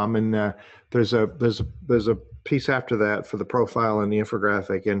 Seek.com. And there's a piece after that for the profile and the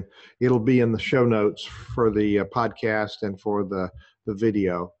infographic, and it'll be in the show notes for the podcast and for the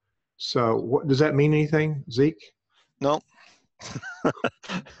video. So what does that mean? Anything, Zeke? No.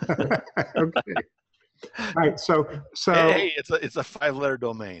 Okay. All right. So hey, it's a 5-letter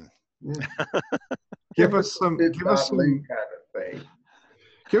domain. Give us some tips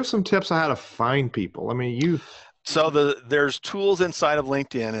on how to find people. I mean, So there's tools inside of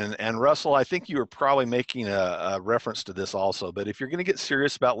LinkedIn, and Russell, I think you were probably making a reference to this also. But if you're going to get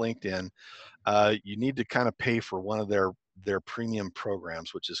serious about LinkedIn, you need to kind of pay for one of their premium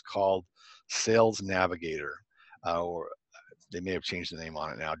programs, which is called Sales Navigator, or they may have changed the name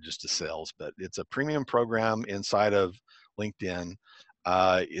on it now just to Sales, but it's a premium program inside of LinkedIn.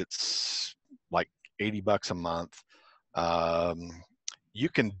 It's like $80 a month. You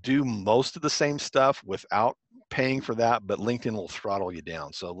can do most of the same stuff without paying for that, but LinkedIn will throttle you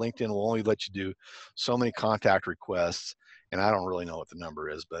down. So LinkedIn will only let you do so many contact requests, and I don't really know what the number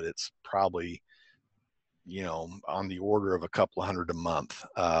is, but it's probably, on the order of a couple of hundred a month.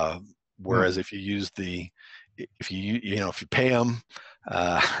 Whereas if you use if you pay them,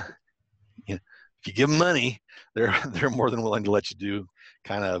 if you give them money, they're more than willing to let you do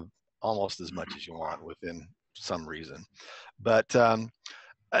kind of almost as much as you want within some reason. But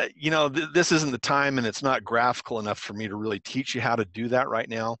This isn't the time, and it's not graphical enough for me to really teach you how to do that right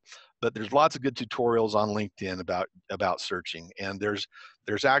now. But there's lots of good tutorials on LinkedIn about searching, and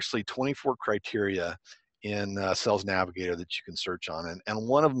there's actually 24 criteria in Sales Navigator that you can search on, and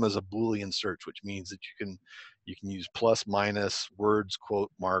one of them is a Boolean search, which means that you can use plus, minus, words,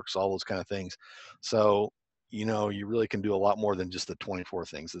 quote marks, all those kind of things. So you really can do a lot more than just the 24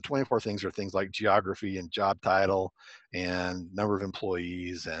 things. The 24 things are things like geography and job title and number of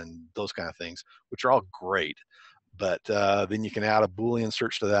employees and those kind of things, which are all great. But then you can add a Boolean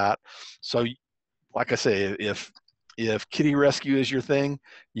search to that. So like I say, if kitty rescue is your thing,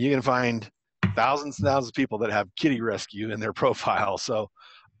 you can find thousands and thousands of people that have kitty rescue in their profile. So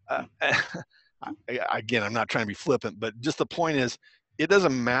again, I'm not trying to be flippant, but just the point is, it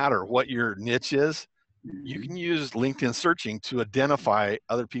doesn't matter what your niche is. You can use LinkedIn searching to identify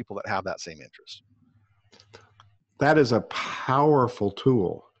other people that have that same interest. That is a powerful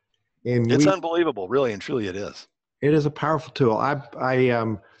tool. And it's unbelievable, really and truly it is. It is a powerful tool. I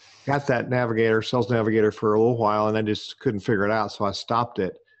got that Navigator, Sales Navigator, for a little while, and I just couldn't figure it out, so I stopped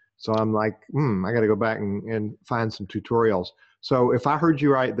it. So I'm like, I got to go back and find some tutorials. So if I heard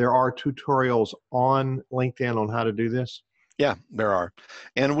you right, there are tutorials on LinkedIn on how to do this? Yeah, there are.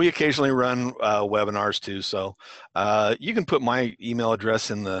 And we occasionally run webinars too. So you can put my email address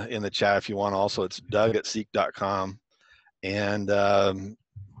in the chat if you want. Also, it's doug@seek.com. And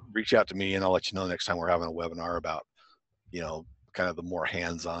reach out to me, and I'll let you know next time we're having a webinar about, kind of the more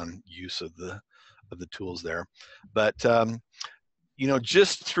hands-on use of the tools there. But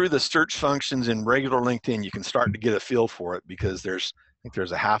just through the search functions in regular LinkedIn, you can start to get a feel for it, because I think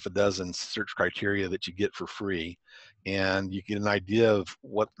there's a half a dozen search criteria that you get for free, and you get an idea of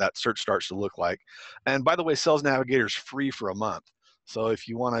what that search starts to look like. And by the way, Sales Navigator is free for a month. So if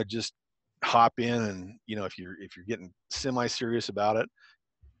you want to just hop in and, if you're getting semi-serious about it,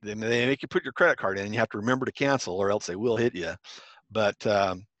 then they make you put your credit card in, and you have to remember to cancel, or else they will hit you. But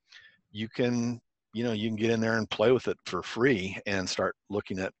you can get in there and play with it for free and start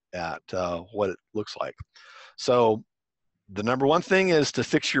looking at what it looks like. So the number one thing is to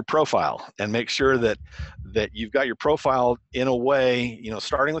fix your profile and make sure that you've got your profile in a way,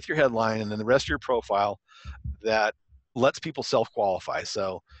 starting with your headline and then the rest of your profile, that lets people self-qualify.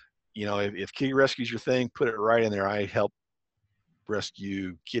 So, if kitty rescue is your thing, put it right in there. I help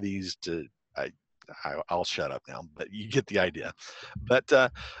rescue kitties I'll shut up now, but you get the idea. But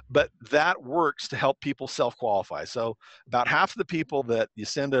that works to help people self-qualify. So about half of the people that you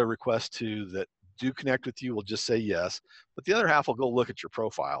send a request to that do connect with you will just say yes, but the other half will go look at your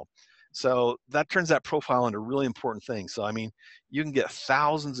profile. So that turns that profile into a really important thing. So I mean, you can get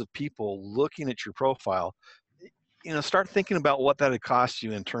thousands of people looking at your profile. Start thinking about what that would cost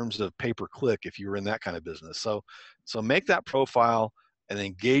you in terms of pay-per-click if you were in that kind of business. So make that profile an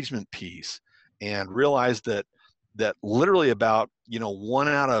engagement piece, and realize that literally about one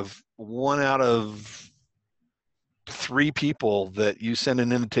out of 3 people that you send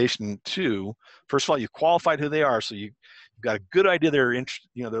an invitation to, first of all, you've qualified who they are, so you've got a good idea they're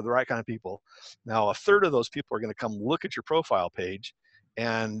they're the right kind of people. Now a third of those people are going to come look at your profile page,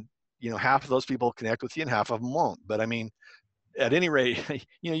 and half of those people connect with you and half of them won't. But I mean, at any rate,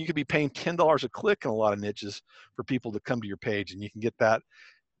 you could be paying $10 a click in a lot of niches for people to come to your page, and you can get that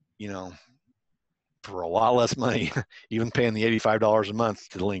for a lot less money, even paying the $85 a month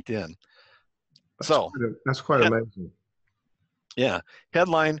to LinkedIn. That's quite amazing. Yeah,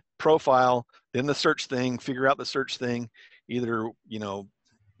 headline, profile, then the search thing. Figure out the search thing. Either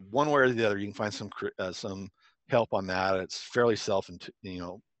one way or the other. You can find some help on that. It's fairly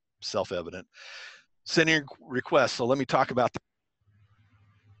self-evident. Sending requests. So let me talk about.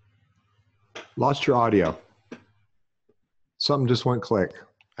 Lost your audio. Something just went click.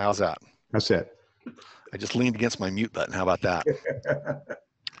 How's that? That's it. I just leaned against my mute button. How about that?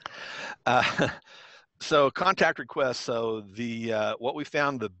 So contact requests. So what we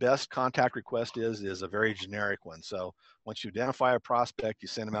found the best contact request is a very generic one. So once you identify a prospect, you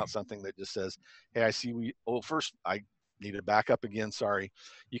send them out something that just says, "Hey, I see first I need to back up again. Sorry.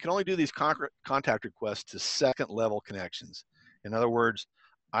 You can only do these contact requests to second level connections. In other words,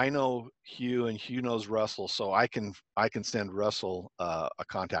 I know Hugh and Hugh knows Russell, so I can send Russell a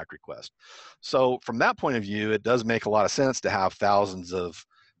contact request." So from that point of view, it does make a lot of sense to have thousands of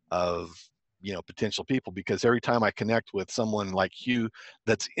potential people, because every time I connect with someone like Hugh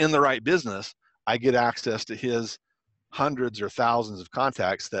that's in the right business, I get access to his hundreds or thousands of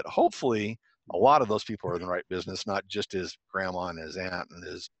contacts that hopefully a lot of those people are in the right business, not just his grandma and his aunt and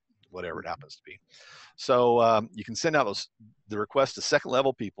his whatever it happens to be. So you can send out the request to second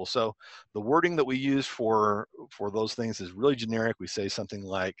level people. So the wording that we use for those things is really generic. We say something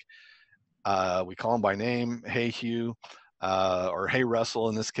like, we call them by name, hey Hugh, or hey Russell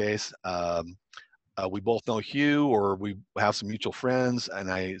in this case. We both know Hugh, or we have some mutual friends,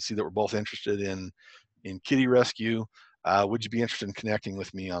 and I see that we're both interested in kitty rescue. Would you be interested in connecting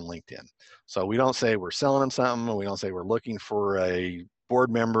with me on LinkedIn? So we don't say we're selling them something. We don't say we're looking for a board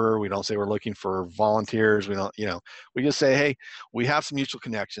member. We don't say we're looking for volunteers. We don't, we just say, hey, we have some mutual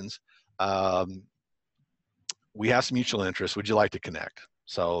connections. We have some mutual interests. Would you like to connect?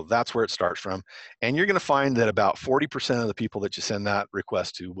 So that's where it starts from. And you're going to find that about 40% of the people that you send that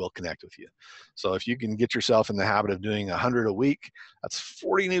request to will connect with you. So if you can get yourself in the habit of doing 100 a week, that's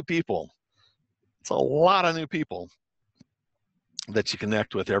 40 new people. It's a lot of new people that you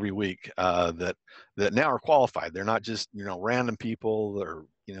connect with every week that now are qualified. They're not just, random people or,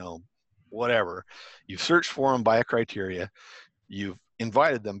 whatever. You've searched for them by a criteria. You've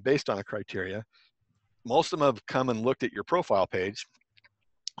invited them based on a criteria. Most of them have come and looked at your profile page,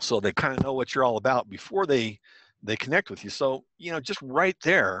 so they kind of know what you're all about before they connect with you. So, just right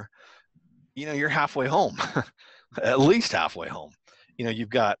there, you're halfway home, at least halfway home. You've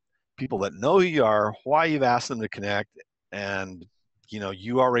got people that know who you are, why you've asked them to connect, and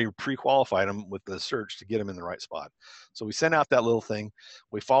you already pre-qualified them with the search to get them in the right spot. So we send out that little thing.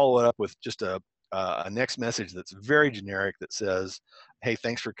 We follow it up with just a next message that's very generic that says, hey,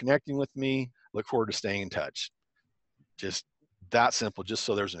 thanks for connecting with me. Look forward to staying in touch. Just that simple, just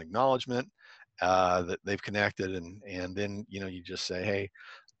so there's an acknowledgement that they've connected. And then, you just say, hey,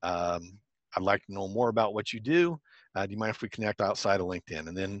 I'd like to know more about what you do. Do you mind if we connect outside of LinkedIn?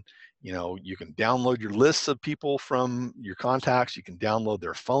 And then, you can download your lists of people from your contacts. You can download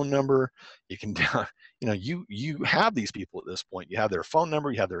their phone number. You can, you have these people at this point. You have their phone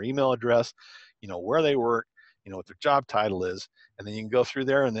number, you have their email address, where they work, what their job title is, and then you can go through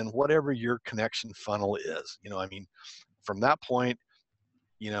there, and then whatever your connection funnel is, from that point,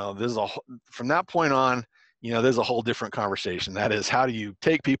 from that point on, there's a whole different conversation. That is, how do you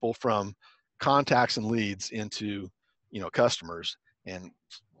take people from contacts and leads into, customers? And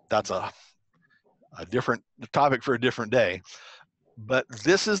that's a different topic for a different day. But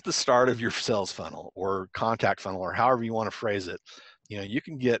this is the start of your sales funnel or contact funnel, or however you want to phrase it. You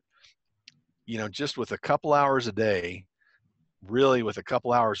can get, just with a couple hours a day, really with a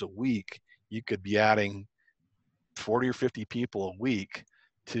couple hours a week, you could be adding 40 or 50 people a week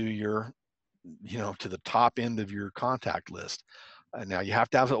to your, to the top end of your contact list. Now you have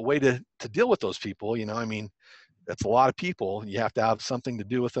to have a way to deal with those people. That's a lot of people. You have to have something to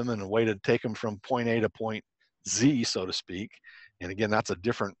do with them and a way to take them from point A to point Z, so to speak. And again, that's a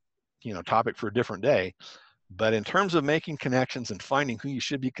different, topic for a different day. But in terms of making connections and finding who you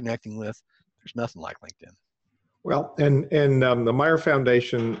should be connecting with, there's nothing like LinkedIn. Well, and the Meyer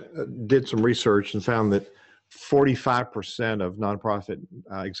Foundation did some research and found that 45% of nonprofit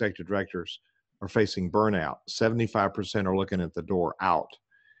executive directors are facing burnout. 75% are looking at the door out.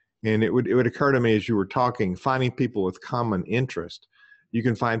 And it would occur to me as you were talking, finding people with common interest. You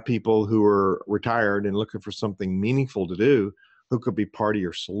can find people who are retired and looking for something meaningful to do who could be part of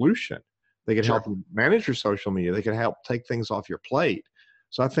your solution. They could help you manage your social media. They could help take things off your plate.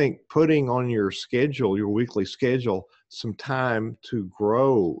 So I think putting on your schedule, your weekly schedule, some time to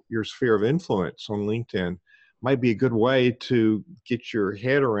grow your sphere of influence on LinkedIn might be a good way to get your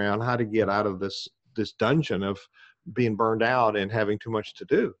head around how to get out of this dungeon of being burned out and having too much to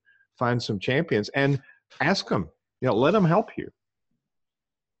do. Find some champions and ask them, let them help you.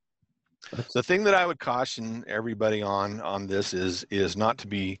 The thing that I would caution everybody on this is not to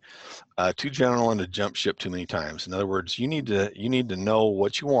be too general and to jump ship too many times. In other words, you need to know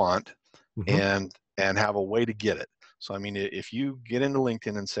what you want and have a way to get it. So, if you get into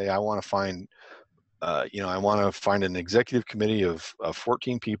LinkedIn and say, I want to find, I want to find an executive committee of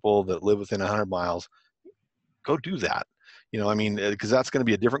 14 people that live within 100 miles, go do that. Because that's going to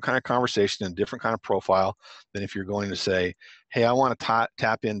be a different kind of conversation and a different kind of profile than if you're going to say, hey, I want to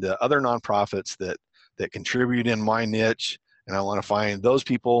tap into other nonprofits that contribute in my niche, and I want to find those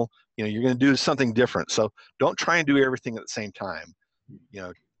people. You're going to do something different. So don't try and do everything at the same time.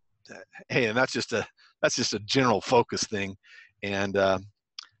 Hey, and that's just a general focus thing. And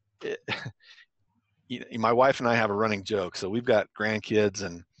my wife and I have a running joke. So we've got grandkids,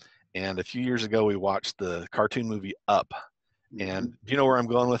 and a few years ago we watched the cartoon movie Up. And do you know where I'm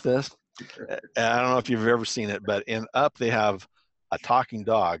going with this? I don't know if you've ever seen it, but in Up they have a talking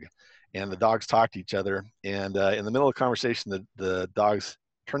dog, and the dogs talk to each other. And in the middle of the conversation, the dogs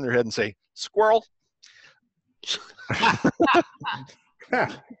turn their head and say, "Squirrel."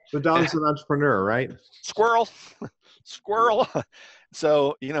 The dog's an entrepreneur, right? Squirrel, squirrel.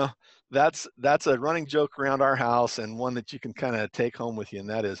 So, that's a running joke around our house, and one that you can kind of take home with you. And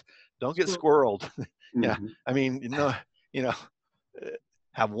that is, don't get squirreled. Yeah. Mhm. I mean,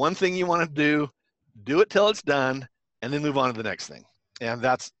 have one thing you want to do it till it's done, and then move on to the next thing. And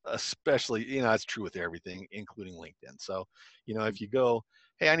that's especially, it's true with everything, including LinkedIn. So, if you go,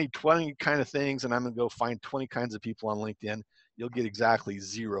 hey, I need 20 kind of things, and I'm going to go find 20 kinds of people on LinkedIn, you'll get exactly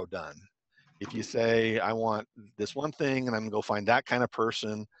 0 done. If you say, I want this one thing, and I'm going to go find that kind of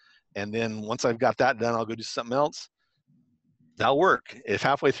person, and then once I've got that done, I'll go do something else, that'll work. If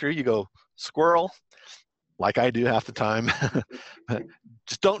halfway through you go squirrel, like I do half the time,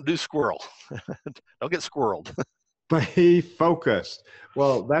 just don't do squirrel. Don't get squirreled. Be focused.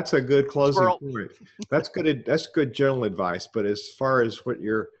 Well, that's a good closing Squirrel. point. That's good. That's good general advice. But as far as what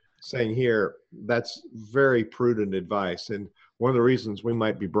you're saying here, that's very prudent advice. And one of the reasons we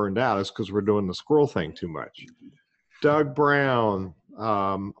might be burned out is because we're doing the squirrel thing too much. Doug Brown,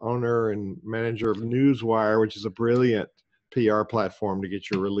 owner and manager of Newswire, which is a brilliant PR platform to get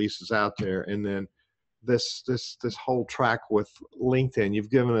your releases out there, and then this whole track with LinkedIn. You've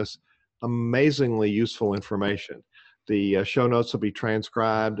given us amazingly useful information. The show notes will be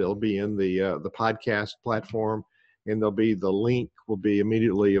transcribed. It'll be in the podcast platform, and the link will be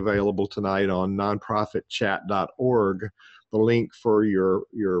immediately available tonight on nonprofitchat.org. The link for your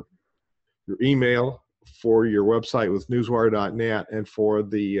email, for your website with newswire.net, and for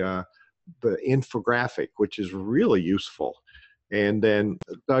the infographic, which is really useful. And then,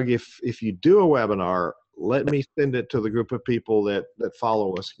 Doug, if you do a webinar, let me send it to the group of people that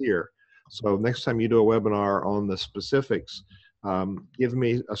follow us here. So next time you do a webinar on the specifics, give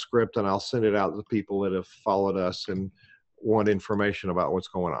me a script and I'll send it out to the people that have followed us and want information about what's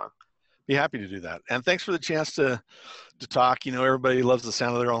going on. Be happy to do that. And thanks for the chance to talk. Everybody loves the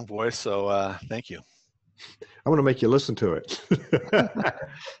sound of their own voice. So thank you. I want to make you listen to it.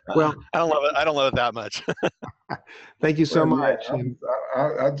 Well, I don't love it. I don't love it that much. Thank you so much.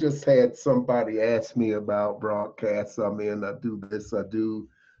 I just had somebody ask me about broadcasts. I mean, I do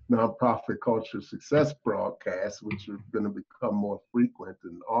nonprofit culture success broadcasts, which are going to become more frequent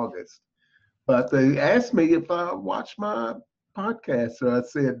in August. But they asked me if I watch my podcast. So I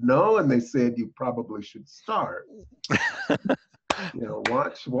said no, and they said you probably should start.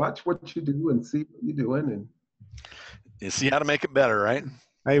 Watch what you do and see what you're doing, and you see how to make it better, right?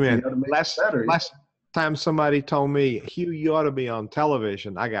 Amen. Last time somebody told me, Hugh, you ought to be on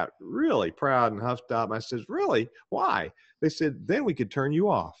television, I got really proud and huffed up. I said, really? Why? They said, then we could turn you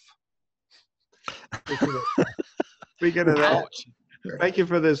off. Speaking of that, thank you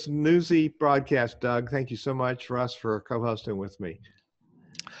for this newsy broadcast, Doug. Thank you so much, Russ, for co-hosting with me.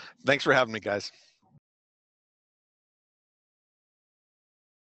 Thanks for having me, guys.